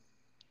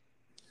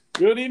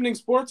Good evening,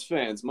 sports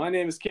fans. My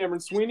name is Cameron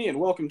Sweeney, and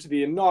welcome to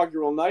the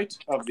inaugural night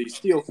of the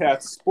Steel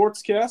Cats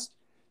Sportscast.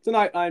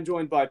 Tonight, I am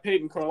joined by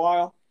Peyton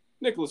Carlisle,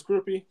 Nicholas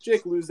Krupe,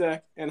 Jake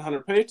Luzak, and Hunter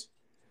Pate.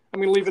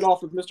 I'm going to leave it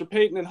off with Mr.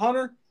 Peyton and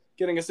Hunter,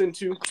 getting us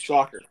into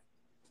soccer.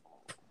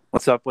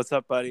 What's up,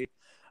 buddy?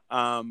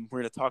 We're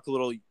going to talk a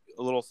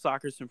little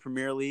soccer, some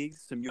Premier League,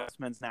 some U.S.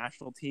 men's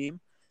national team.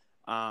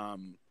 Over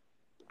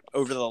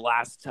the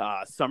last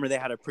summer, they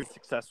had a pretty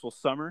successful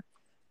summer.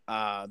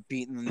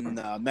 Beating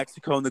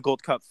Mexico in the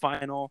Gold Cup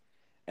final,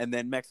 and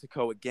then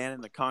Mexico again in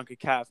the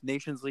CONCACAF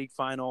Nations League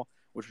final,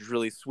 which was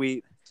really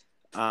sweet.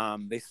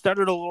 They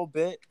stuttered a little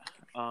bit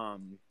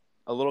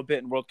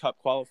in World Cup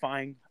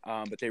qualifying,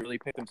 but they really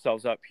picked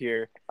themselves up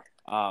here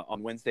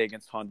on Wednesday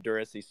against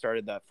Honduras. They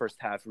started that first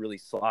half really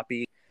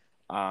sloppy.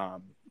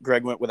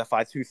 Greg went with a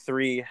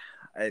 5-2-3.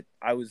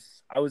 I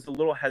was a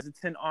little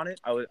hesitant on it.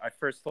 I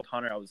first told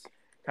Hunter I was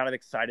kind of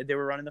excited they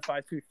were running the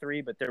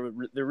 5-2-3, but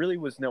there really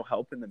was no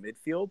help in the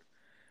midfield.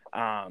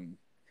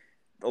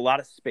 A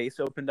lot of space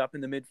opened up in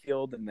the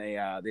midfield, and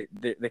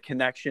the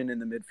connection in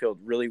the midfield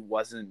really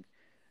wasn't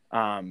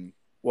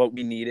what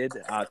we needed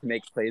to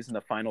make plays in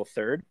the final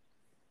third.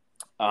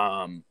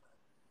 Greg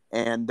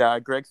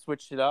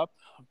switched it up,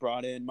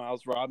 brought in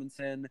Miles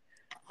Robinson,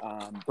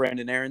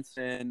 Brandon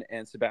Aronson,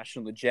 and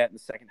Sebastian Lletget in the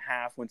second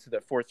half, went to the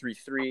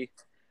 4-3-3.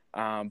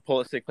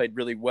 Pulisic played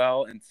really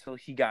well until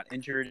he got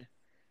injured.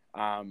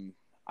 I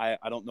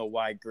don't know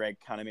why Greg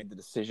kind of made the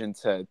decision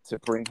to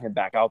bring him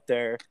back out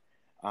there,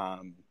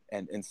 and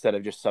instead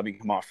of just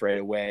subbing him off right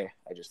away.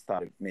 I just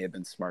thought it may have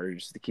been smarter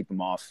just to keep him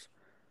off.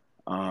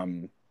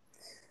 But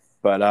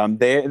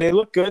they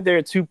look good.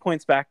 They're 2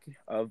 points back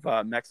of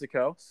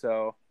Mexico,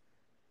 so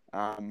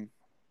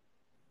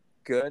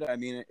good. I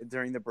mean,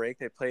 during the break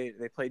they played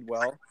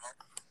well,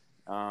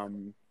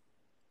 and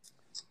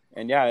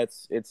yeah,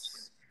 it's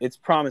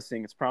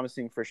promising. It's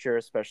promising for sure,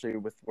 especially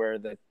with where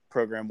the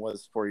program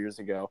was 4 years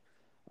ago.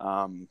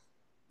 I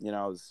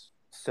was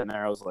sitting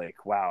there, I was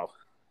like, wow,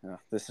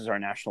 this is our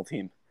national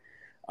team.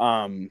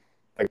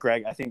 But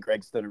I think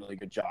Greg's done a really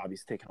good job.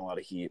 He's taken a lot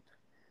of heat,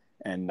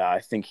 and I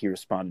think he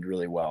responded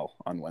really well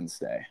on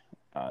Wednesday,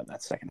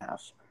 that second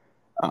half.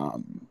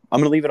 I'm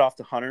going to leave it off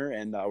to Hunter,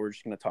 and we're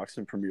just going to talk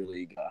some Premier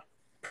League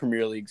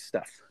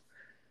stuff.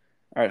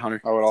 All right, Hunter.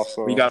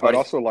 I'd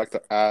also like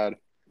to add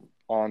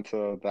on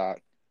to that.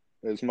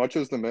 As much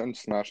as the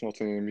men's national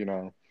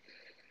team,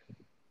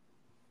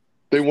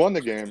 they won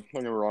the game, don't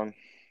get me wrong,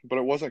 but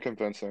it wasn't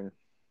convincing.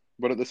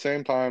 But at the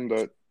same time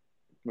that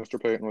Mr.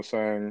 Payton was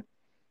saying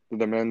that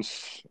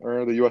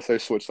the USA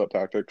switched up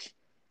tactics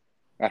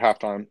at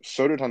halftime,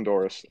 so did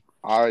Honduras.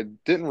 I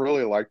didn't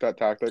really like that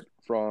tactic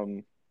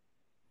from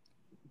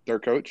their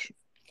coach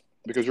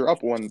because you're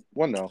up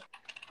 1-0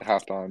 at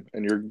halftime,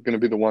 and you're going to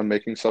be the one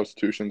making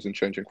substitutions and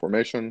changing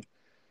formation.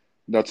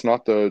 That's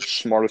not the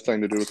smartest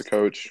thing to do with a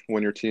coach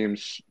when your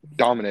team's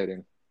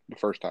dominating the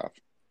first half.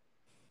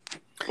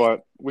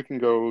 But we can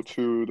go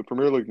to the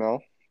Premier League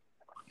now.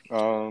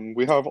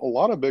 We have a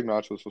lot of big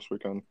matches this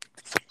weekend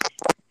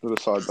to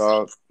decide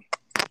that.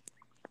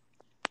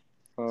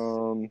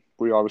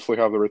 We obviously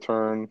have the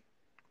return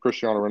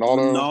Cristiano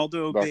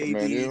Ronaldo back baby.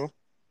 at Man U.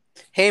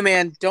 Hey,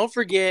 man, don't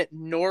forget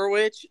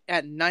Norwich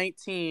at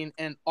 19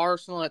 and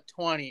Arsenal at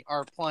 20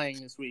 are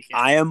playing this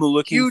weekend. I am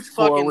looking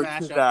forward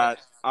to that. Guys.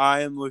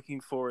 I am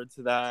looking forward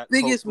to that.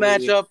 Biggest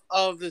matchup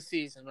of the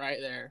season right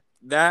there.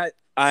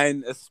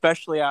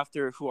 Especially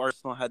after who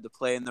Arsenal had to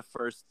play in the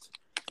first,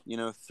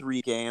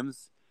 3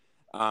 games.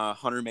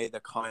 Hunter made the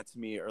comment to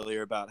me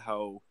earlier about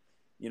how,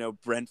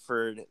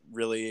 Brentford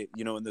really,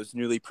 in those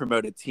newly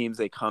promoted teams,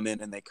 they come in,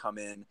 they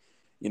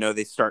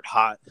start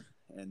hot,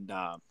 and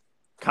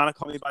kind of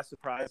caught me by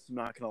surprise. I'm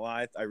not going to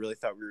lie. I really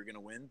thought we were going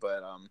to win,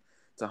 but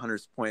to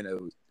Hunter's point,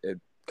 it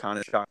kind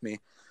of shocked me.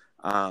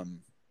 And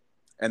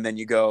then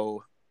you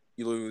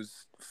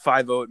lose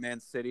 5-0 at Man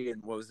City,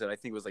 and what was it? I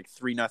think it was like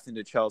 3-0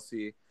 to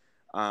Chelsea,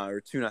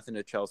 or 2-0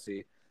 to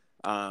Chelsea.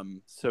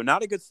 So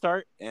not a good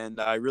start, and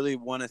I really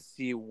want to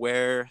see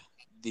where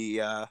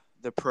the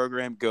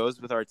program goes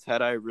with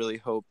Arteta. I really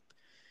hope,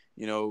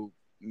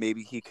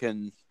 maybe they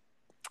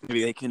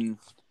can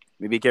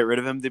get rid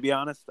of him. To be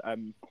honest,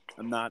 I'm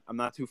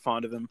not too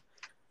fond of him.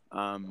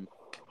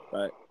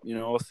 But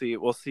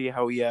we'll see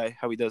how he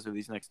does with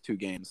these next 2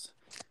 games.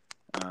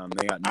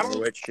 They got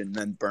Norwich and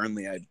then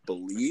Burnley, I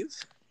believe.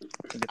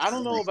 I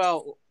don't know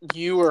about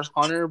you or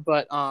Hunter,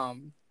 but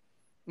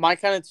my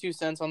kind of 2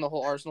 cents on the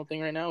whole Arsenal thing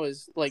right now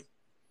is like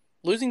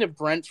losing to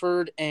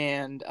Brentford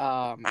and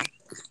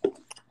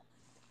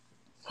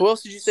who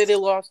else did you say they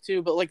lost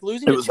to? But like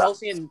losing to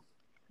Chelsea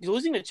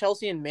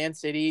and Man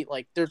City,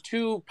 like they're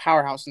 2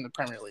 powerhouses in the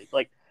Premier League.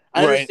 Like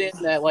I understand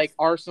that like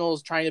Arsenal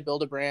is trying to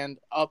build a brand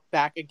up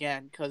back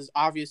again because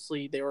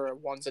obviously they were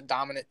once a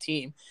dominant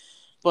team,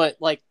 but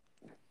like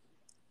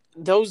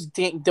those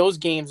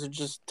games are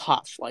just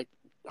tough. Like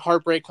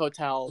Heartbreak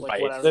Hotel,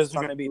 like whatever. Those are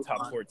going to be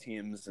top 4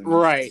 teams,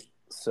 right?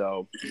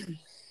 So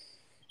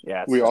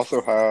yeah. We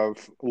also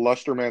have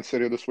Leicester Man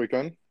City this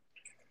weekend.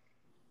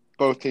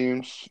 Both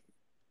teams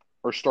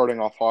are starting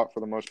off hot for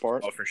the most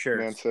part. Oh, for sure.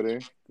 Man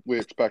City, we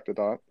expected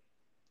that.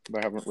 They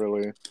haven't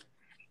really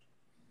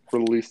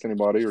released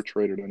anybody or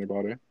traded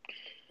anybody.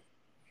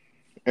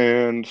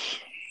 And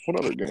what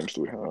other games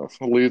do we have?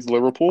 Leeds,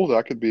 Liverpool.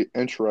 That could be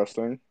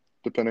interesting,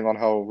 depending on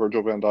how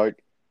Virgil van Dijk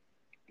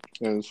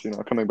is,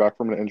 coming back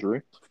from an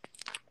injury.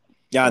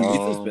 Yeah, and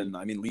Leeds has been.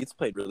 I mean, Leeds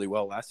played really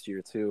well last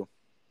year too.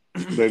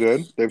 They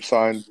did. They've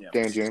signed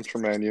Dan James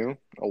from Man U.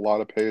 A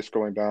lot of pace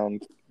going down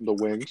the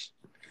wings.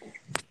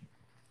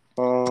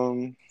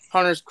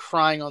 Hunter's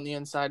crying on the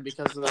inside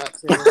because of that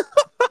too.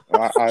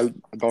 I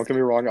don't get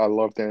me wrong. I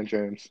love Dan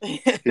James.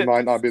 He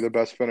might not be the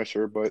best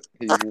finisher, but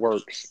he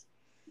works.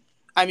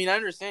 I mean, I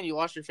understand you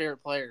lost your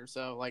favorite player,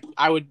 so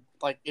I would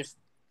if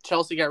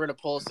Chelsea got rid of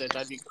Pulisic,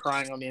 I'd be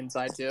crying on the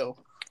inside too.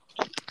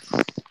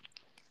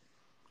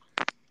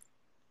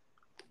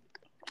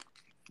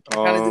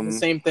 Kind of did the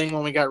same thing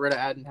when we got rid of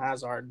Eden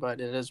Hazard, but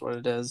it is what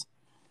it is.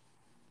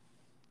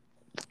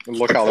 And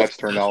look how that's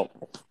turned out,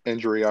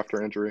 injury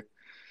after injury.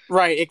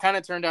 Right, it kind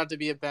of turned out to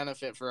be a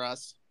benefit for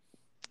us.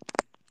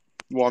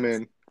 Well, I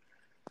mean,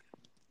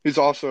 he's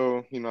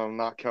also,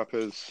 not kept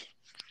his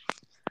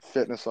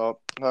fitness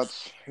up.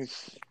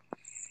 It's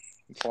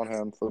on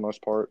him for the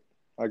most part.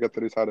 I get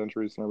that he's had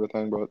injuries and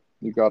everything, but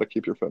you got to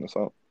keep your fitness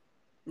up.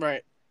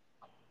 Right.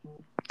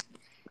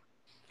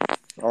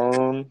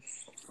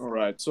 All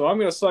right, so I'm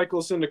going to cycle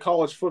us into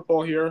college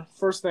football here.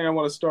 First thing I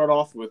want to start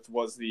off with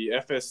was the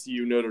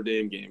FSU Notre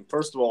Dame game.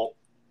 First of all,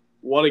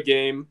 what a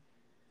game.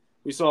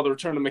 We saw the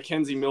return of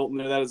Mackenzie Milton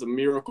there. That is a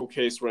miracle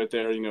case right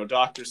there.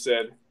 Doctor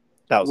said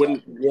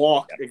wouldn't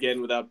walk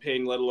again without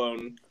pain, let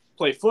alone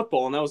play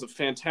football, and that was a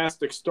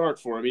fantastic start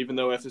for him. Even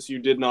though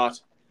FSU did not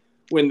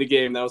win the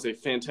game, that was a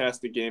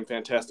fantastic game,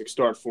 fantastic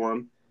start for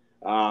him.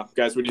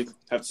 Guys, what do you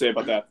have to say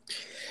about that?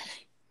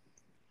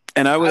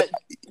 And I would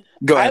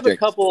go ahead.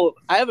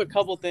 I have a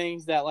couple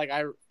things that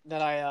I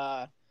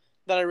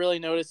really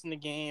noticed in the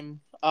game.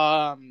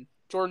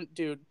 Jordan,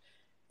 dude,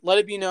 let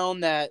it be known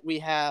that we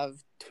have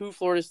 2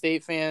 Florida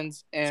State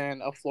fans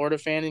and a Florida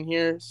fan in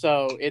here,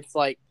 so it's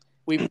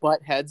we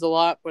butt heads a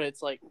lot, but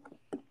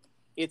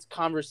it's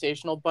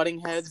conversational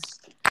butting heads.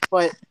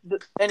 But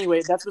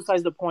anyway, that's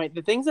besides the point.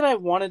 The things that I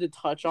wanted to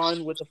touch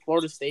on with the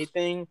Florida State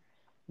thing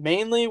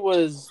mainly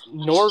was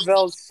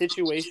Norvell's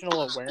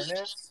situational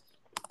awareness.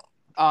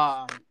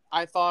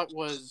 I thought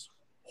was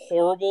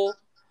horrible.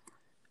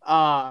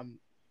 Not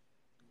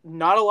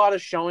a lot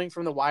of showing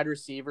from the wide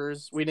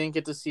receivers. We didn't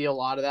get to see a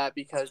lot of that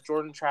because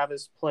Jordan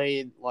Travis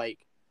played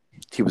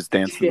he was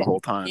dancing the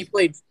whole time. He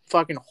played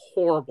fucking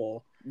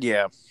horrible.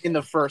 Yeah. In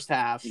the first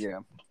half. Yeah.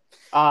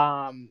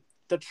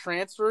 The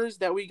transfers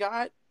that we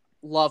got,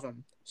 love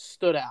them.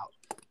 Stood out.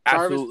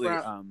 Absolutely.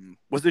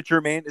 Was it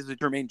Jermaine? Is it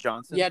Jermaine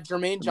Johnson? Yeah,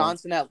 Jermaine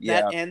Johnson. That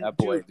end. That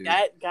boy, dude.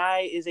 That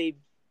guy is a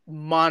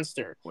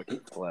monster.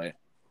 Wicked play.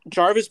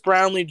 Jarvis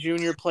Brownlee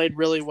Jr. played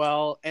really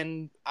well,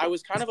 and I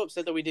was kind of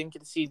upset that we didn't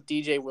get to see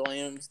DJ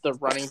Williams, the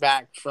running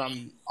back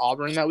from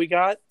Auburn that we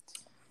got.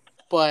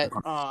 But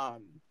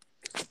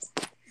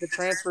the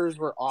transfers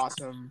were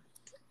awesome.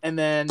 And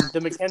then the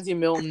Mackenzie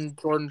Milton,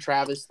 Jordan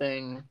Travis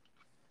thing,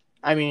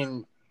 I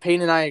mean,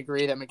 Payne and I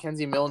agree that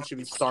Mackenzie Milton should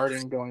be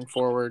starting going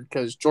forward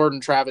because Jordan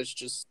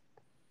Travis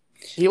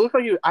he looked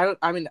like I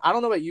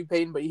don't know about you,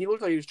 Peyton, but he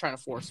looked like he was trying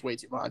to force way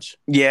too much.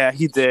 Yeah,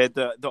 he did.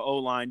 The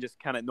O-line just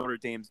kind of Notre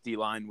Dame's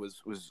D-line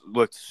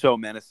looked so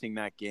menacing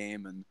that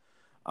game, and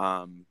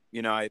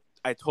I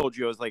told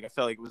you I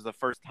felt like it was the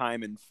first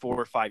time in 4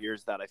 or 5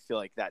 years that I feel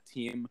like that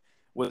team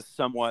was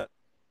somewhat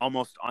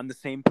almost on the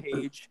same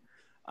page.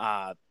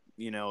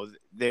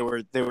 They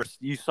were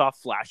you saw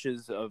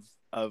flashes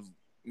of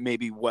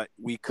maybe what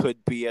we could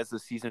be as the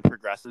season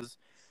progresses.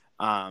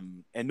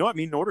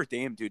 Notre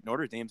Dame, dude,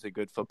 Notre Dame's a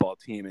good football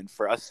team, and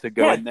for us to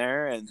go in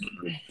there and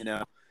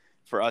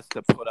for us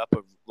to put up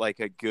a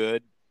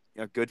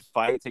good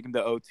fight, take them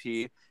to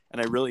OT, and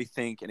I really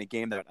think in a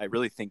game that I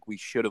really think we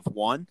should have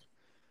won,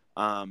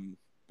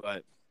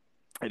 but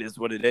it is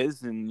what it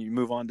is, and you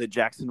move on to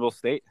Jacksonville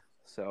State.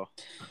 So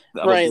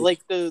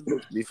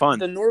be fun.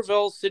 The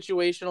Norvell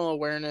situational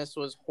awareness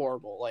was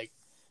horrible.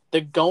 The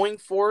going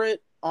for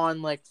it on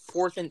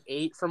 4th and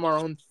 8 from our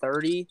own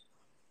 30.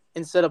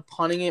 Instead of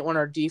punting it when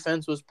our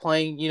defense was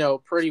playing,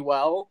 pretty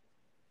well.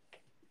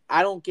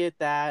 I don't get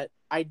that.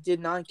 I did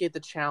not get the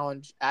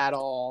challenge at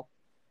all.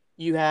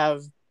 You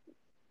have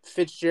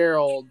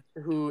Fitzgerald,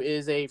 who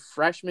is a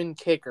freshman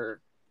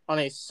kicker on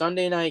a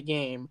Sunday night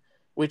game,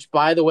 which,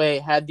 by the way,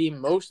 had the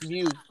most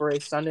views for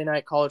a Sunday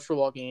night college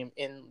football game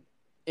in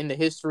the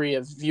history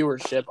of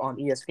viewership on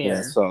ESPN. Yeah,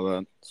 I saw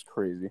that. It's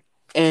crazy.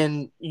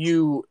 And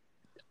you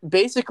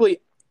basically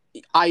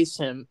ice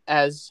him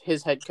as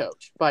his head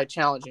coach by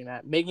challenging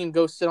that, making him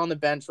go sit on the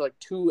bench for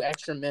 2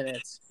 extra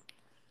minutes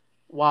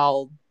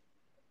while,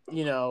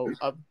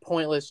 a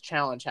pointless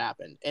challenge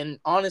happened. And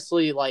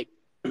honestly, I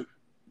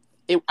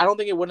don't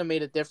think it would have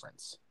made a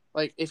difference.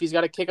 If he's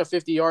got to kick a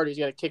 50-yard, he's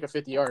got to kick a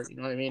 50-yard. You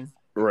know what I mean?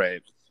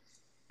 Right.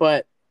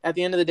 But at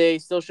the end of the day,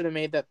 still should have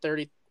made that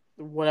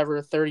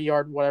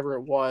 30-yard, whatever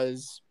it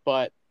was.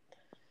 But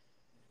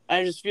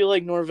I just feel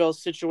like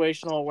Norvell's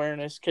situational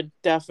awareness could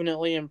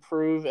definitely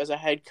improve as a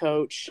head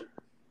coach.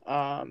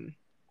 I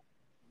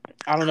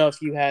don't know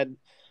if you had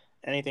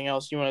anything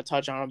else you want to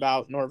touch on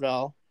about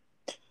Norvell.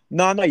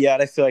 No, not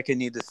yet. I feel like I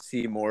need to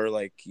see more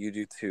like you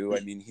do too.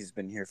 I mean, he's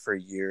been here for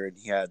a year and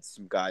he had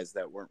some guys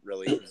that weren't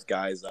really his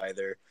guys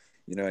either.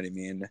 You know what I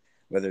mean?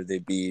 Whether they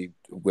be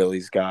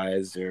Willie's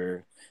guys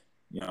or,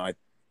 I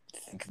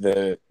think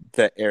the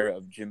era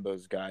of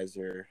Jimbo's guys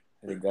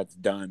I think that's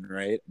done,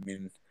 right? I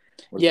mean,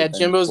 yeah,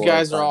 Jimbo's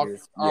guys are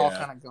all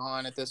kind of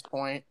gone at this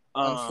point,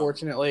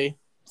 unfortunately.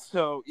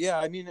 So yeah,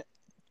 I mean,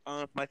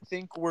 I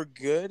think we're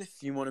good.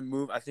 If you want to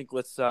move, I think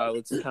let's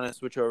kind of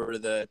switch over to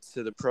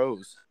the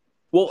pros.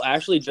 Well,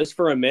 actually, just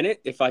for a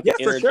minute, if I can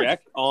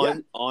interject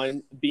sure.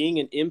 on being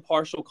an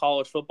impartial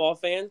college football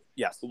fan,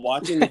 yes,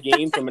 watching the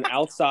game from an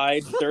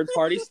outside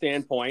third-party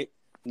standpoint,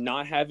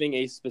 not having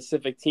a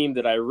specific team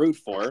that I root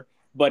for,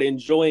 but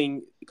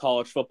enjoying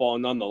college football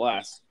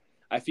nonetheless.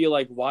 I feel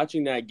like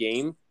watching that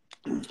game,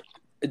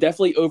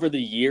 definitely over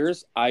the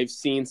years, I've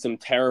seen some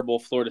terrible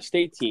Florida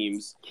State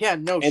teams. Yeah,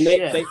 no and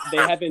shit. They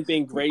haven't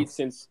been great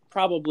since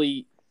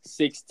probably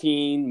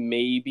 16,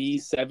 maybe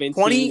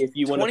 17, if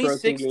you want to throw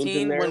some games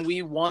in there. When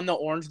we won the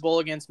Orange Bowl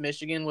against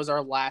Michigan was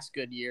our last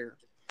good year.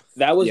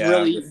 That was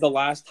really the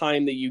last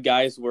time that you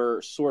guys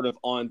were sort of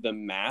on the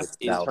map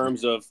in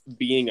terms of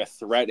being a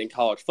threat in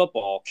college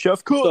football.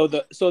 Chef Cook.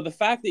 So the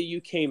fact that you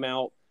came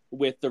out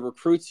with the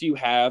recruits you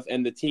have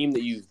and the team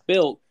that you've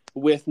built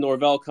with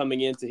Norvell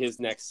coming into his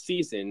next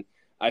season,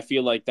 I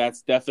feel like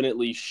that's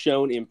definitely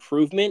shown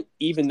improvement,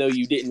 even though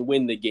you didn't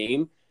win the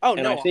game. Oh,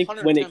 and no, I think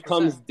 110%. when it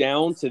comes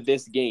down to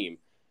this game,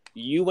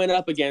 you went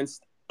up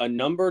against a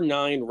number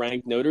 9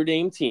 ranked Notre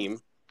Dame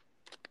team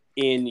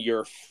in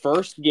your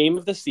first game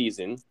of the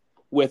season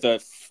with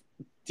a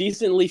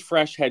decently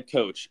fresh head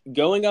coach,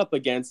 going up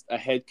against a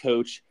head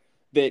coach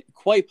that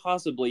quite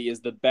possibly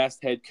is the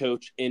best head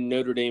coach in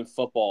Notre Dame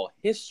football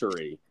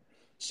history.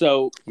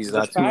 So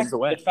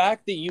the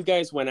fact that you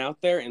guys went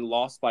out there and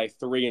lost by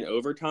 3 in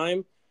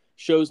overtime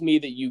shows me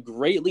that you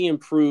greatly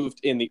improved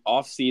in the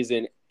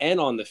offseason and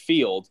on the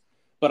field.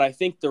 But I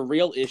think the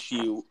real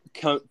issue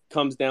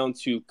comes down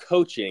to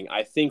coaching.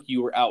 I think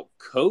you were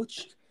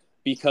out-coached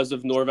because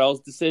of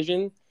Norvell's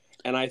decision.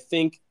 And I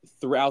think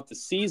throughout the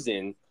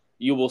season,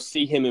 you will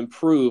see him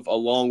improve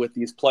along with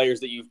these players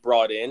that you've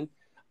brought in.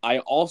 I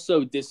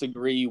also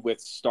disagree with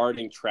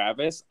starting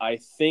Travis. I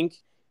think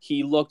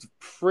he looked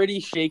pretty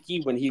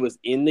shaky when he was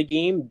in the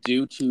game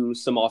due to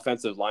some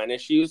offensive line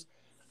issues.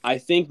 I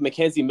think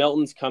Mackenzie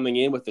Milton's coming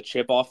in with the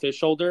chip off his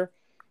shoulder,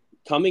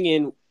 coming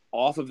in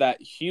off of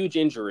that huge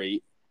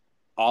injury,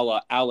 a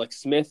la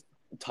Alex Smith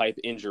type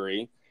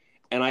injury,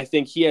 and I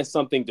think he has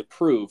something to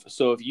prove.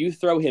 So if you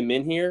throw him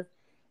in here,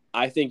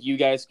 I think you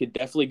guys could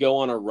definitely go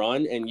on a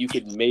run and you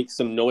could make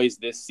some noise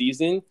this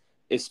season,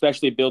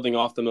 especially building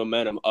off the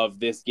momentum of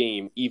this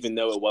game, even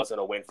though it wasn't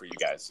a win for you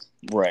guys.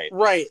 Right.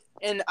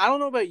 And I don't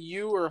know about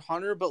you or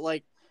Hunter, but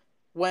like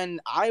when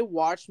I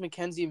watched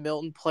Mackenzie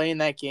Milton play in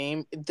that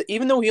game,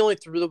 even though he only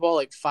threw the ball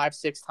like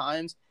 5-6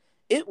 times,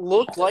 it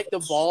looked like the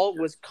ball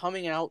was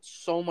coming out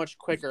so much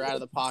quicker out of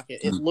the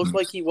pocket. It looked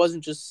like he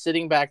wasn't just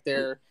sitting back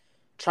there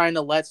trying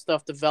to let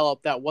stuff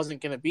develop that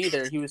wasn't going to be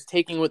there. He was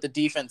taking what the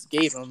defense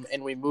gave him,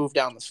 and we moved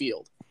down the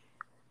field.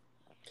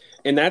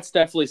 And that's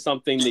definitely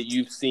something that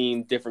you've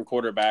seen different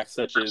quarterbacks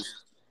such as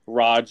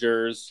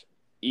Rodgers,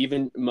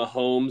 even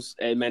Mahomes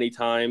at many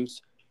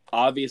times.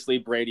 Obviously,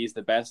 Brady's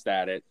the best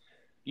at it.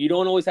 You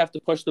don't always have to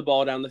push the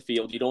ball down the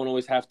field. You don't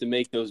always have to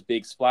make those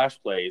big splash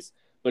plays.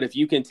 But if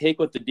you can take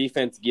what the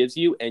defense gives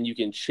you and you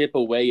can chip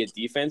away at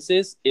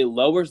defenses, it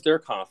lowers their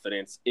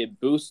confidence. It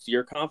boosts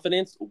your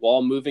confidence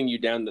while moving you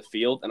down the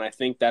field. And I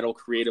think that'll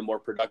create a more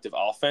productive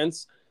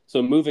offense.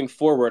 So moving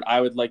forward,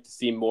 I would like to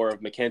see more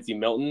of Mackenzie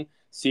Milton,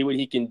 see what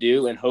he can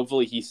do, and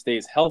hopefully he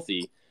stays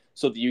healthy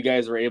so that you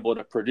guys are able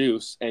to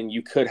produce and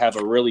you could have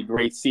a really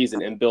great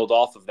season and build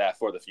off of that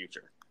for the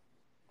future.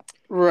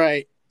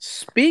 Right.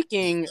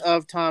 Speaking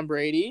of Tom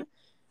Brady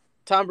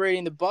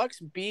and the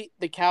Bucs beat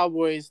the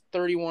Cowboys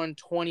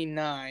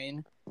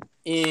 31-29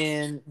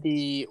 in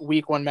the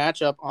Week 1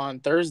 matchup on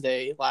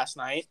Thursday last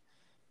night.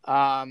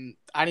 I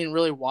didn't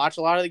really watch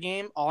a lot of the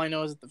game. All I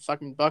know is that the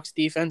fucking Bucs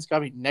defense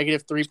got me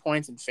negative 3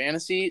 points in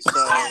fantasy. So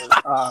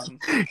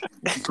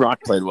Gronk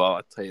played well,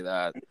 I'll tell you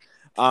that.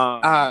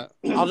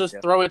 I'll just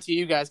throw it to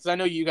you guys because I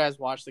know you guys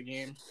watched the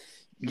game.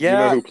 Yeah.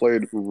 You know who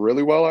played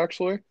really well,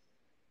 actually?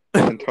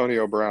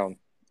 Antonio Brown.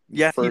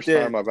 Yeah, First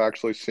time I've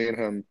actually seen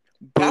him.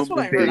 That's what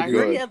I heard. I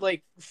heard he had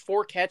like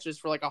 4 catches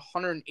for like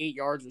 108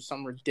 yards or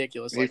something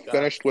ridiculous. He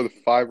finished with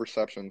 5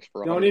 receptions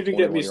for. Don't even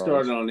get me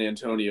started on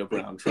Antonio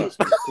Brown. Trust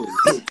me,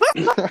 please.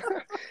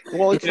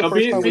 Well, it's the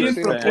first time we've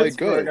seen him play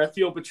good. I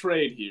feel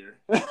betrayed here.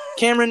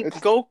 Cameron,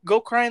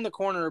 go cry in the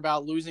corner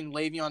about losing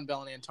Le'Veon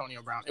Bell and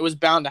Antonio Brown. It was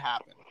bound to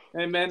happen.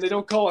 Hey man, they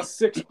don't call us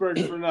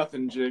Sixburg for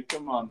nothing, Jake.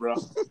 Come on, bro.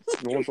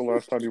 When was the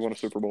last time you won a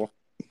Super Bowl?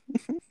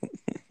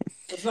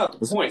 That's not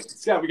the point.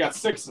 We got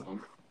 6 of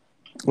them.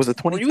 Was it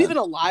 20? Were you even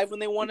alive when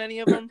they won any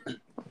of them?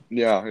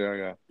 Yeah. He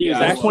was, Yeah,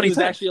 actually, he was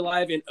actually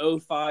alive in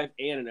 05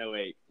 and in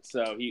 08,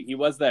 so he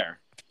was there.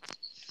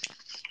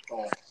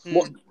 Oh.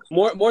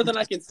 More than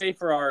I can say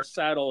for our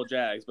sad old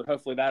Jags, but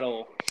hopefully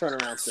that'll turn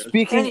around soon.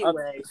 Speaking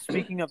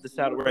of the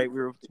saddle, right?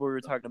 We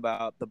were talking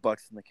about the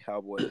Bucs and the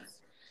Cowboys.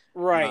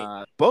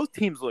 Right. Both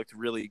teams looked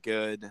really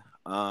good.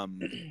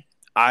 In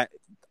my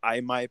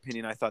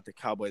opinion, I thought the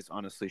Cowboys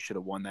honestly should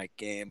have won that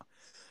game.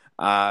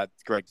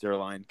 Greg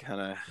Zuerlein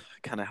kind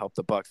of helped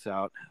the Bucs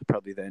out.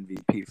 Probably the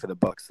MVP for the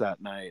Bucs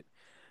that night.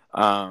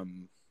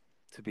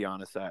 To be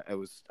honest, I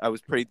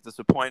was pretty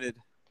disappointed.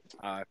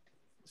 I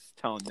was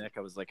telling Nick,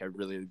 I was like, I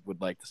really would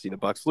like to see the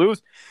Bucs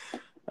lose.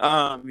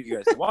 You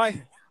guys know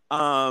why.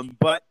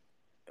 But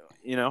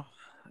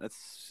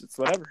it's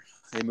whatever.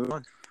 They move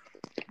on.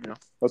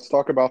 Let's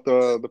talk about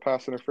the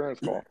pass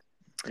interference call.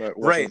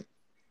 Right.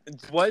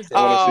 Was it?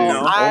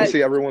 I want to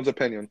see everyone's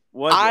opinion.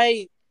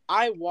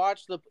 I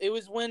watched it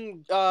was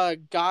when I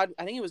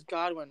think it was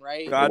Godwin,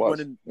 right?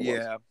 Godwin,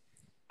 yeah.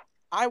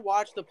 I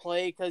watched the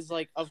play because,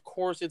 like, of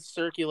course it's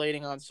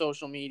circulating on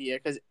social media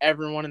because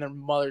everyone and their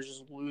mother's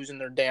just losing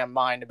their damn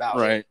mind about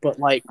it. But,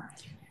 like,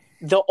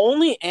 the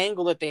only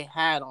angle that they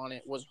had on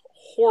it was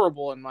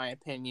horrible, in my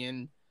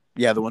opinion.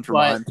 Yeah, the one from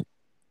behind.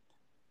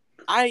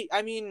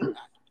 I mean,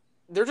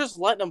 they're just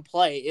letting them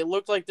play. It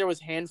looked like there was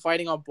hand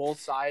fighting on both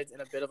sides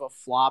and a bit of a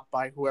flop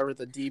by whoever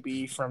the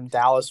DB from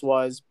Dallas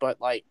was. But,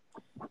 like,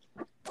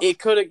 you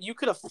could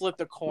have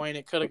flipped a coin.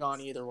 It could have gone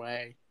either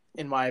way,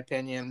 in my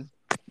opinion.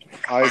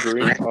 I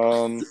agree.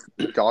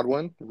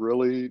 Godwin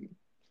really,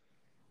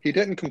 he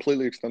didn't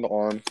completely extend the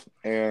arm,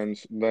 and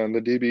then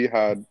the DB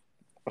had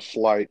a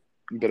slight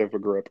bit of a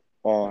grip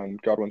on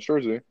Godwin's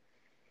jersey,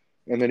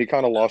 and then he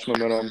kind of lost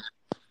momentum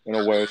in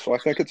a way. So I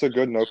think it's a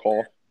good no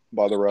call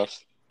by the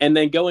refs. And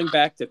then going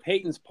back to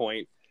Peyton's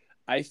point,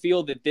 I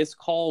feel that this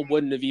call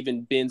wouldn't have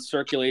even been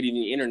circulating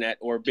the internet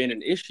or been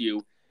an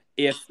issue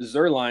if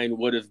Zuerlein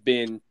would have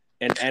been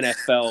an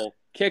NFL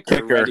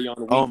kicker ready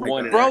on week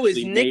one. Bro,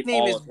 his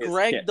nickname is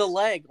Greg the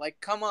Leg. Like,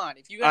 come on.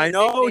 If you got a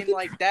nickname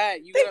like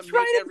that, you got to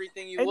make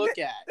everything you look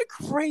at. The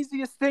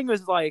craziest thing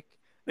is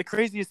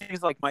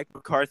Mike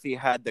McCarthy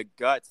had the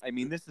guts. I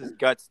mean, this is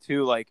guts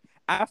too. Like,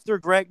 after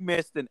Greg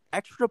missed an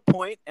extra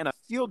point and a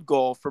field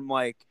goal from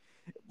like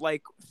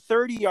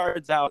 30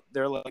 yards out,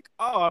 they're like,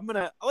 oh,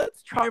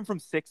 let's try him from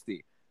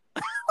 60.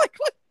 Like,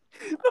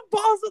 the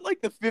ball's at like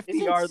the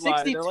 50-yard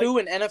line. 62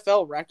 an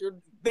NFL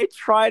record? They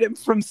tried him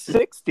from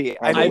 60.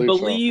 I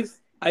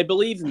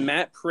believe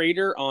Matt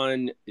Prater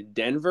on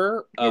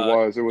Denver. It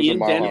was in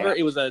Denver.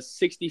 It was a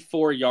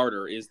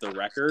 64-yarder is the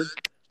record.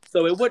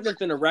 So it wouldn't have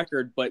been a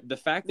record, but the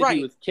fact that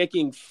he was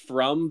kicking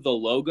from the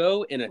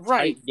logo in a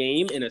tight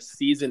game in a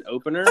season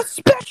opener,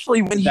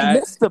 especially when he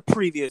missed the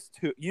previous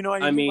two, you know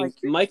what I mean? Like,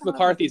 Mike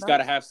McCarthy's got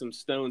to have some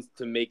stones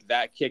to make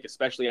that kick,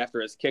 especially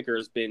after his kicker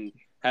has been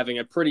having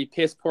a pretty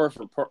piss poor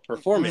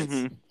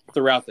performance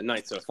throughout the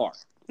night so far.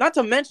 Not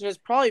to mention, it's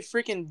probably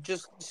freaking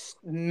just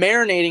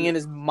marinating in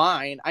his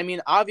mind. I mean,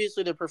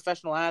 obviously they're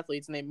professional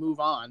athletes and they move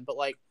on, but,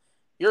 like,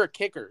 you're a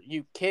kicker.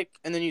 You kick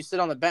and then you sit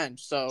on the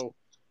bench, so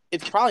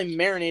it's probably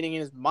marinating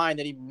in his mind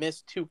that he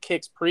missed 2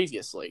 kicks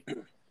previously.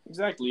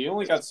 Exactly. You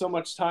only got so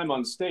much time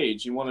on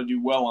stage. You want to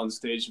do well on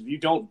stage. If you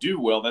don't do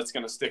well, that's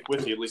going to stick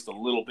with you at least a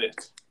little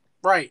bit.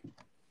 Right.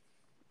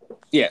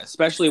 Yeah,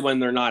 especially when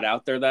they're not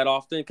out there that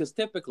often. Because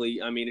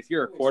typically, I mean, if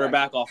you're a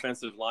quarterback,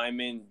 offensive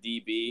lineman,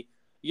 DB,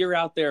 you're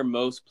out there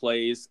most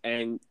plays,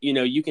 and,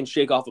 you can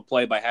shake off a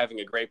play by having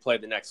a great play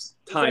the next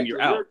time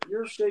you're out.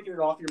 You're shaking it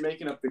off. You're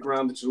making up the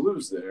ground that you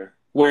lose there.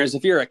 Whereas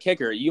if you're a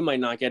kicker, you might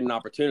not get an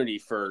opportunity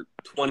for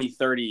 20,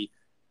 30,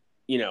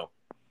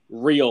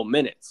 real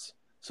minutes.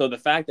 So the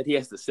fact that he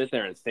has to sit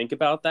there and think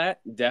about that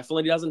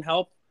definitely doesn't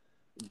help.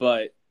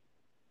 But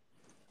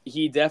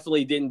he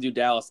definitely didn't do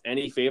Dallas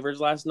any favors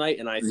last night.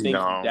 And I think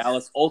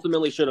Dallas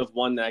ultimately should have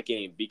won that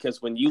game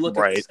because when you look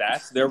at the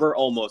stats, there were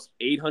almost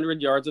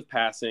 800 yards of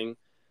passing,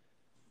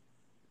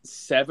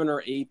 7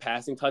 or 8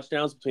 passing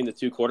touchdowns between the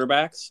two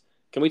quarterbacks.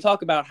 Can we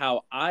talk about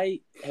how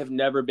I have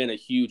never been a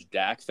huge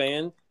Dak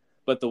fan?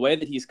 But the way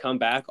that he's come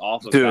back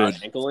off of that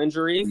ankle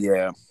injury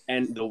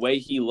and the way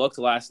he looked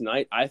last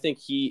night, I think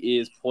he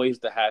is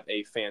poised to have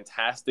a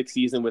fantastic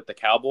season with the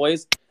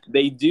Cowboys.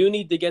 They do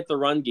need to get the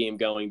run game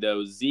going,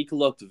 though. Zeke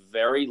looked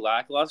very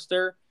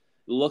lackluster.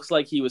 Looks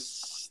like he was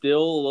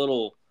still a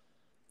little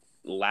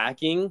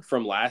lacking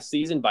from last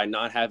season by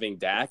not having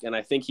Dak, and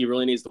I think he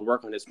really needs to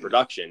work on his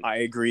production. I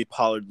agree.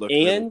 Pollard looked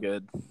really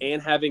good.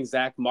 And having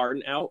Zach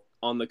Martin out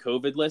on the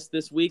COVID list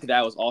this week,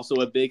 that was also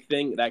a big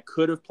thing. That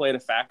could have played a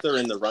factor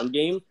in the run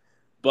game,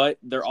 but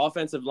their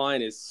offensive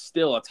line is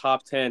still a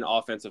top 10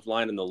 offensive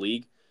line in the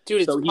league.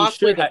 Dude, so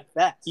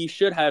he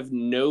should have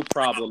no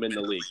problem in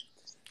the league.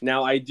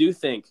 Now, I do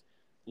think,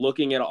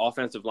 looking at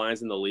offensive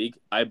lines in the league,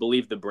 I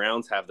believe the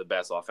Browns have the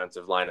best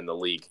offensive line in the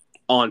league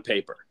on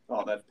paper.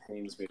 Oh, that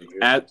pains me to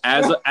hear.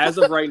 As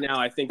of right now,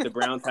 I think the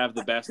Browns have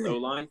the best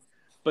O-line,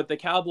 but the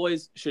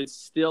Cowboys should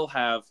still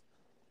have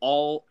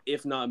all,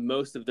 if not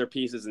most, of their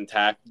pieces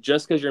intact.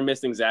 Just because you're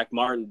missing Zach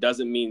Martin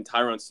doesn't mean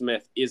Tyron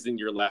Smith isn't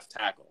your left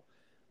tackle.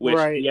 which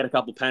Right. he had a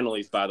couple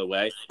penalties, by the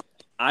way.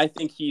 I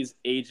think he's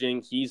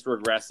aging. He's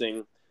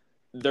regressing.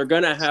 They're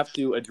going to have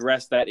to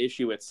address that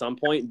issue at some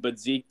point, but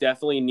Zeke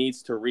definitely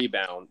needs to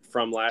rebound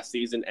from last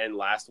season and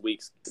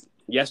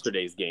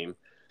yesterday's game,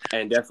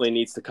 and definitely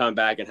needs to come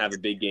back and have a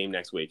big game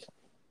next week.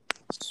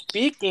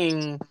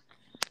 Speaking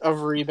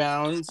of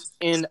rebounds,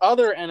 in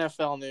other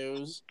NFL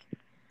news,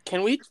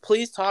 can we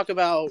please talk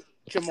about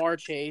Jamar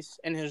Chase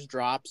and his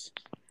drops?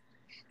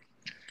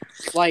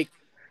 Like,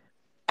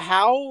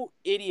 how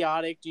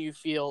idiotic do you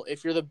feel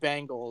if you're the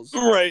Bengals?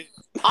 Right.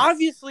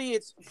 Obviously,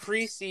 it's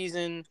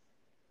preseason.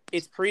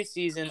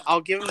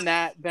 I'll give him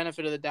that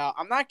benefit of the doubt.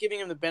 I'm not giving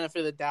him the benefit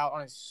of the doubt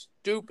on his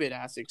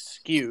stupid-ass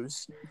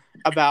excuse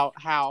about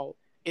how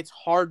it's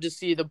hard to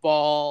see the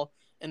ball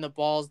and the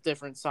ball's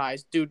different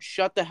size. Dude,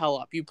 shut the hell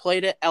up. You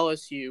played at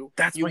LSU.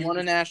 You won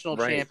a national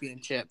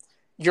championship.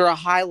 You're a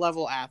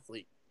high-level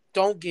athlete.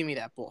 Don't give me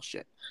that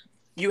bullshit.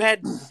 You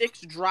had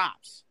 6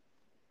 drops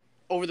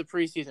over the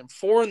preseason,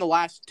 4 in the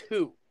last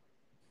 2.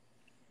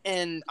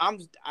 And I'm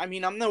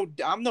no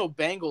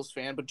Bengals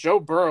fan, but Joe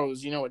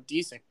Burrow's, a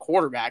decent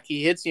quarterback.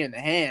 He hits you in the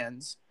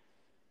hands.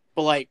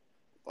 But like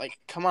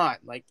come on.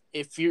 Like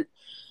if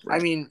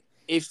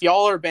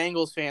y'all are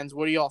Bengals fans,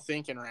 what are y'all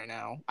thinking right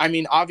now? I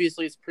mean,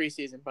 obviously it's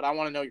preseason, but I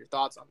want to know your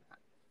thoughts on that.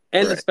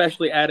 And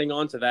especially adding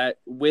on to that,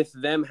 with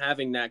them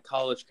having that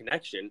college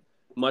connection,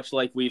 much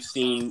like we've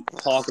seen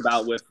talk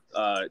about with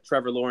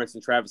Trevor Lawrence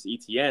and Travis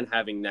Etienne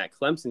having that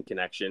Clemson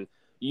connection,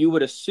 you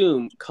would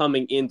assume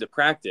coming into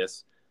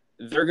practice,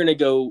 they're going to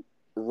go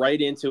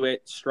right into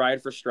it,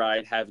 stride for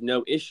stride, have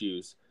no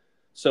issues.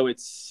 So it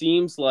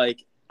seems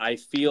like I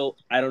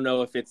don't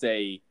know if it's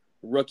a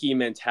rookie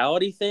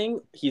mentality thing.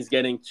 He's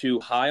getting too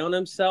high on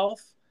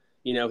himself.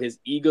 His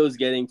ego's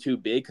getting too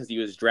big because he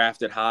was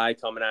drafted high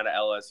coming out of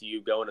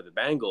LSU, going to the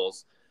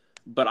Bengals.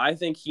 But I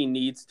think he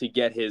needs to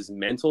get his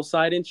mental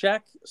side in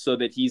check so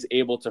that he's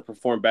able to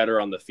perform better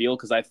on the field.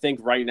 Because I think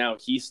right now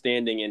he's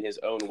standing in his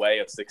own way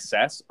of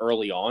success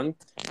early on.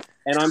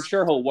 And I'm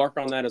sure he'll work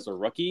on that as a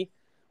rookie.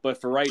 But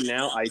for right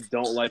now, I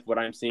don't like what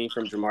I'm seeing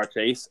from Jamar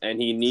Chase.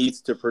 And he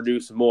needs to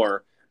produce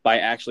more by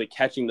actually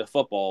catching the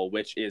football,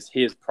 which is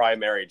his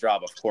primary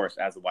job, of course,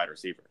 as a wide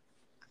receiver.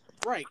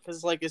 Right,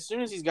 because as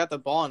soon as he's got the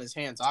ball in his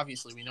hands,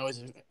 obviously we know he's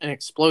an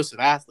explosive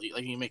athlete.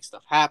 He makes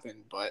stuff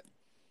happen, but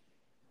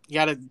you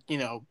got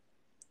to,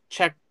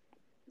 check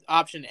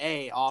option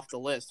A off the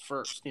list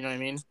first. You know what I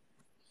mean?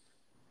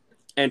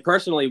 And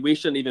personally, we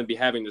shouldn't even be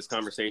having this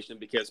conversation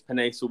because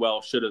Penei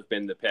Sewell should have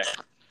been the pick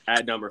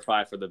at number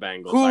 5 for the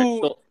Bengals.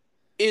 Who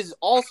is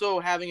also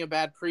having a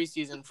bad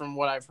preseason from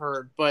what I've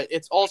heard, but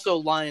it's also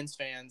Lions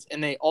fans,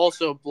 and they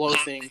also blow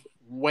things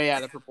way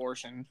out of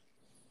proportion.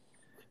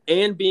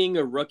 And being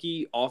a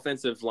rookie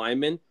offensive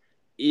lineman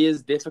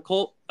is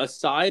difficult.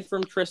 Aside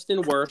from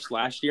Tristan Wirfs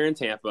last year in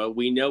Tampa,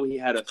 we know he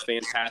had a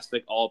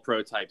fantastic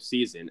all-pro type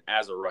season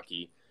as a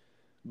rookie.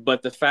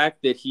 But the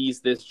fact that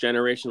he's this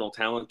generational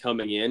talent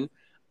coming in,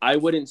 I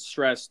wouldn't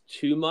stress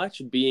too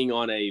much being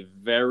on a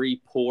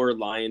very poor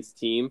Lions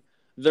team.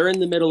 They're in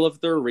the middle of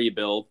their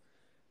rebuild.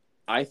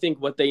 I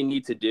think what they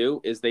need to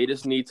do is they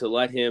just need to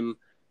let him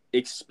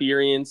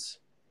experience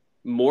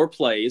more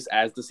plays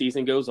as the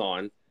season goes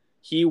on.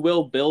 He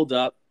will build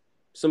up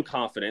some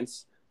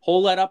confidence.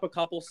 He'll let up a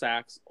couple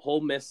sacks.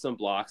 He'll miss some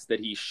blocks that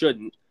he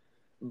shouldn't.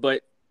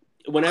 But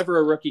whenever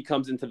a rookie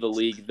comes into the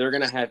league, they're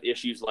going to have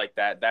issues like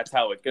that. That's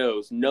how it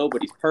goes.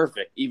 Nobody's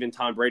perfect. Even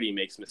Tom Brady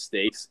makes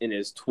mistakes in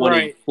his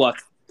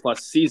 20-plus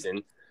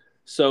season.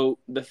 So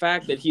the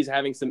fact that he's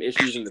having some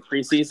issues in the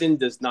preseason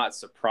does not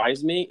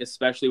surprise me,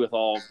 especially with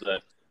all of the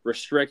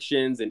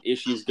restrictions and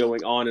issues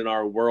going on in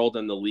our world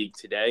and the league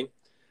today.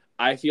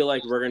 I feel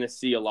like we're going to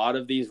see a lot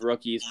of these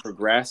rookies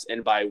progress,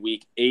 and by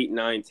week 8,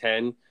 9,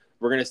 10,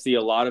 we're going to see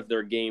a lot of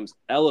their games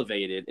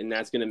elevated, and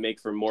that's going to make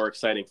for more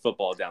exciting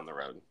football down the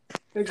road.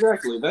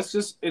 Exactly.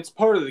 It's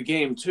part of the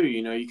game too.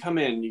 You come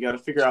in, you got to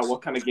figure out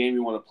what kind of game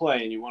you want to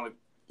play, and you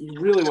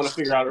really want to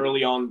figure out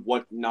early on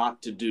what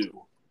not to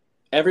do.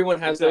 Everyone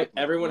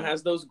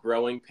has those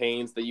growing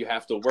pains that you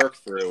have to work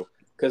through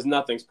because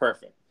nothing's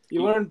perfect.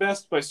 You learn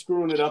best by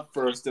screwing it up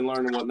first and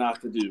learning what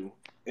not to do,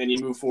 and you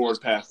move forward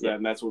past that,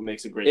 and that's what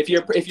makes it great. If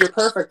you're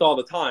perfect all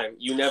the time,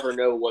 you never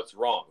know what's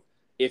wrong.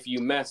 If you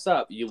mess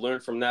up, you learn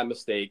from that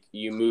mistake,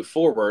 you move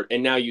forward,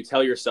 and now you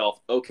tell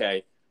yourself,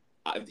 okay,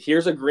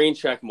 here's a green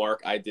check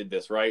mark. I did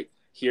this right.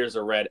 Here's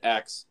a red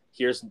X.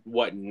 Here's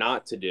what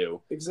not to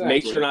do. Exactly.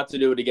 Make sure not to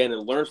do it again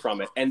and learn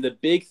from it. And the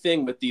big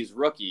thing with these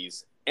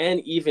rookies, and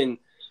even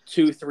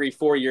 2, 3,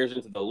 4 years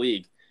into the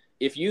league,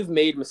 if you've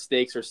made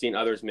mistakes or seen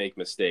others make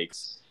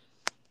mistakes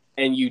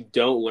and you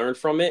don't learn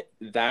from it,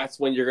 that's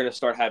when you're going to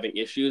start having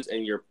issues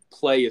and your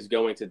play is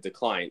going to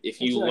decline.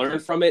 If you learn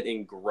from it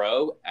and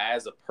grow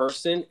as a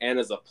person and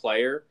as a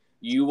player,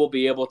 you will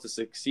be able to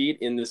succeed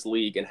in this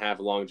league and have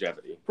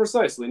longevity.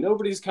 Precisely.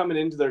 Nobody's coming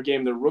into their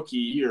game their rookie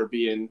year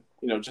being,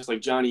 just like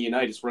Johnny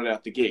Unitas right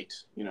out the gate.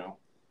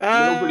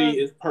 Nobody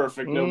is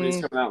perfect. Nobody's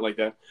coming out like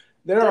that.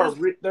 There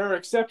are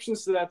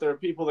exceptions to that. There are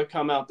people that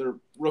come out their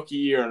rookie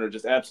year and are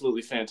just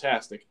absolutely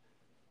fantastic.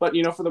 But,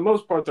 for the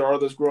most part, there are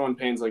those growing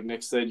pains. Like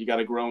Nick said, you got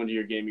to grow into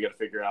your game. You got to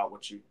figure out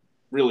what you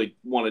really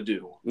want to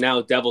do.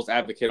 Now, devil's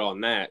advocate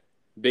on that,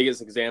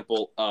 biggest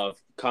example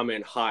of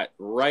coming hot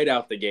right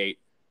out the gate,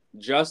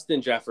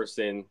 Justin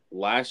Jefferson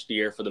last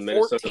year for the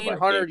Minnesota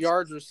Vikings. 1,400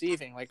 yards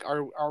receiving. Like,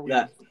 are we?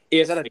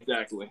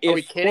 Exactly. Are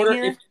we kidding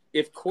here?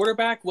 If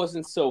quarterback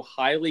wasn't so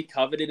highly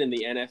coveted in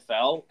the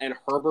NFL and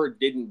Herbert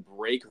didn't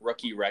break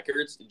rookie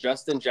records,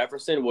 Justin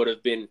Jefferson would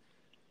have been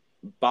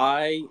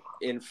by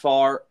and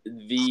far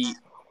the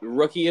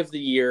rookie of the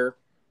year,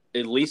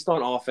 at least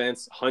on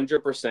offense,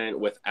 100%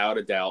 without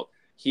a doubt.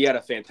 He had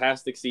a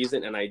fantastic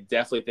season, and I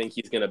definitely think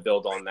he's going to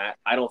build on that.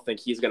 I don't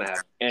think he's going to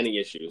have any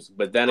issues.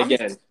 But then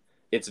again,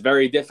 it's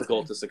very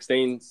difficult to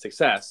sustain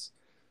success.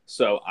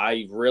 So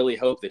I really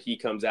hope that he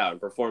comes out and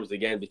performs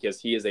again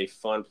because he is a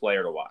fun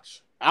player to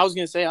watch. I was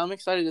going to say, I'm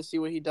excited to see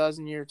what he does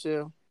in year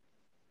 2.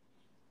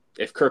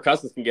 If Kirk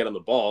Cousins can get on the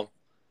ball.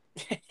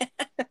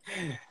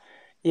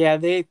 Yeah,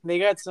 they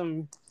got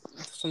some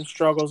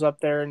struggles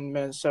up there in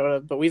Minnesota,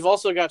 but we've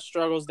also got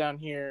struggles down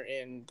here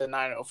in the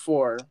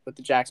 904 with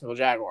the Jacksonville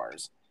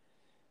Jaguars.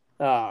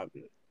 ETN's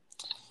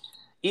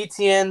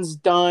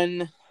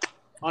done,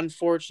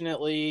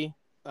 unfortunately.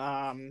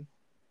 I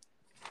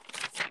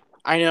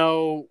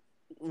know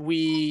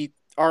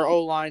our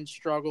O-line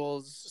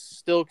struggles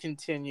still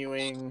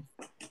continuing.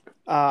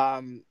 I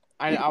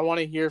want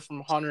to hear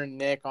from Hunter and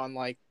Nick on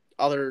like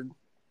other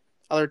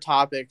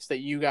topics that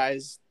you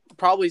guys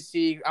probably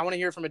see. I want to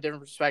hear from a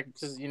different perspective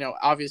because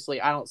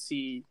obviously I don't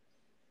see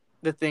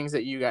the things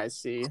that you guys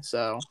see.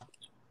 So,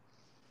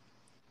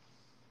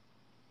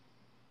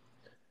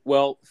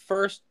 well,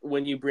 first,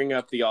 when you bring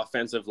up the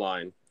offensive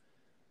line,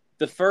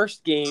 the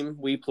first game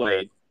we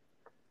played,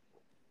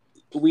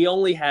 we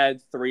only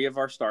had 3 of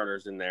our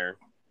starters in there,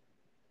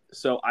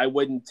 so I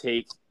wouldn't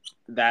take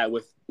that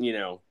with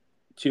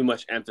too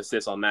much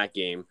emphasis on that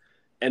game.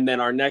 And then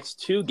our next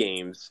 2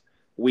 games,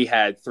 we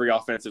had 3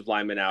 offensive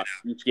linemen out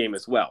each game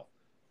as well,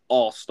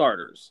 all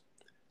starters.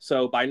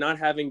 So by not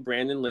having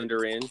Brandon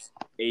Linder in,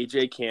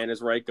 AJ Cann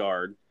as right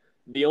guard,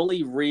 the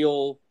only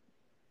real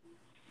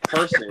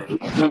person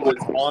who was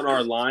on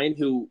our line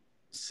who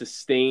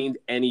sustained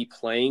any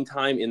playing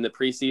time in the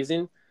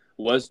preseason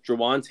was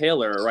Jawan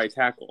Taylor at right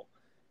tackle.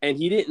 And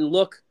he didn't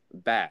look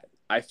bad.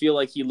 I feel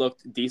like he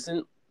looked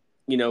decent,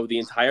 the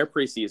entire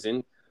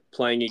preseason,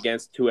 playing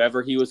against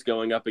whoever he was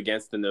going up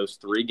against in those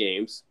 3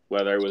 games,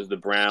 whether it was the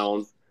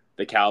Browns,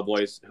 the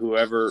Cowboys,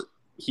 whoever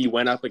he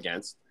went up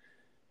against.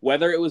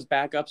 Whether it was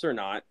backups or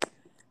not,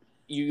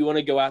 you want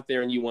to go out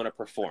there and you want to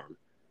perform.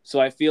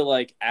 So I feel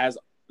like as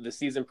the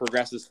season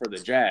progresses for the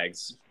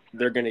Jags,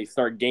 they're going to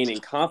start gaining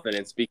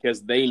confidence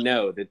because they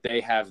know that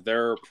they have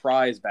their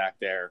prize back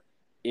there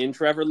in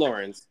Trevor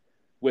Lawrence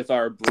with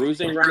our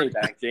bruising running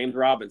back, James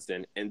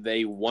Robinson, and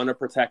they want to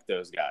protect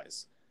those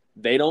guys.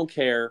 They don't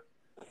care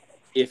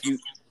if you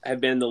have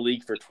been in the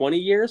league for 20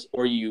 years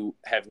or you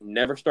have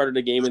never started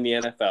a game in the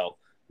NFL.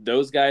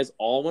 Those guys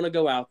all want to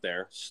go out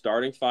there,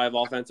 starting 5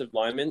 offensive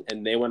linemen,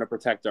 and they want to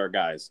protect our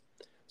guys.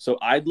 So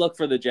I'd look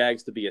for the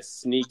Jags to be a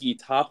sneaky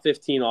top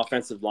 15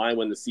 offensive line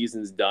when the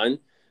season's done,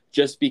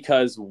 just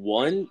because,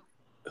 one,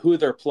 who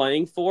they're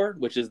playing for,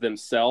 which is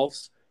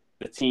themselves,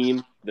 the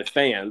team, the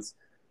fans,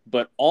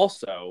 but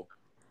also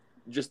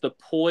just the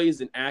poise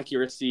and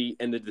accuracy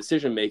and the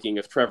decision-making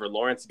of Trevor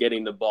Lawrence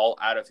getting the ball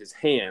out of his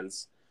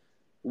hands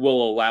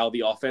will allow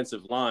the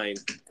offensive line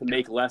to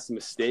make less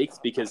mistakes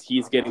because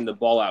he's getting the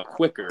ball out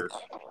quicker,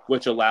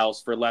 which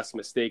allows for less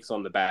mistakes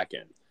on the back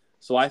end.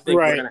 So I think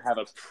we're going to have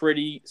a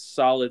pretty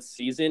solid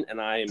season, and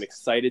I am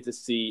excited to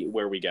see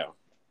where we go.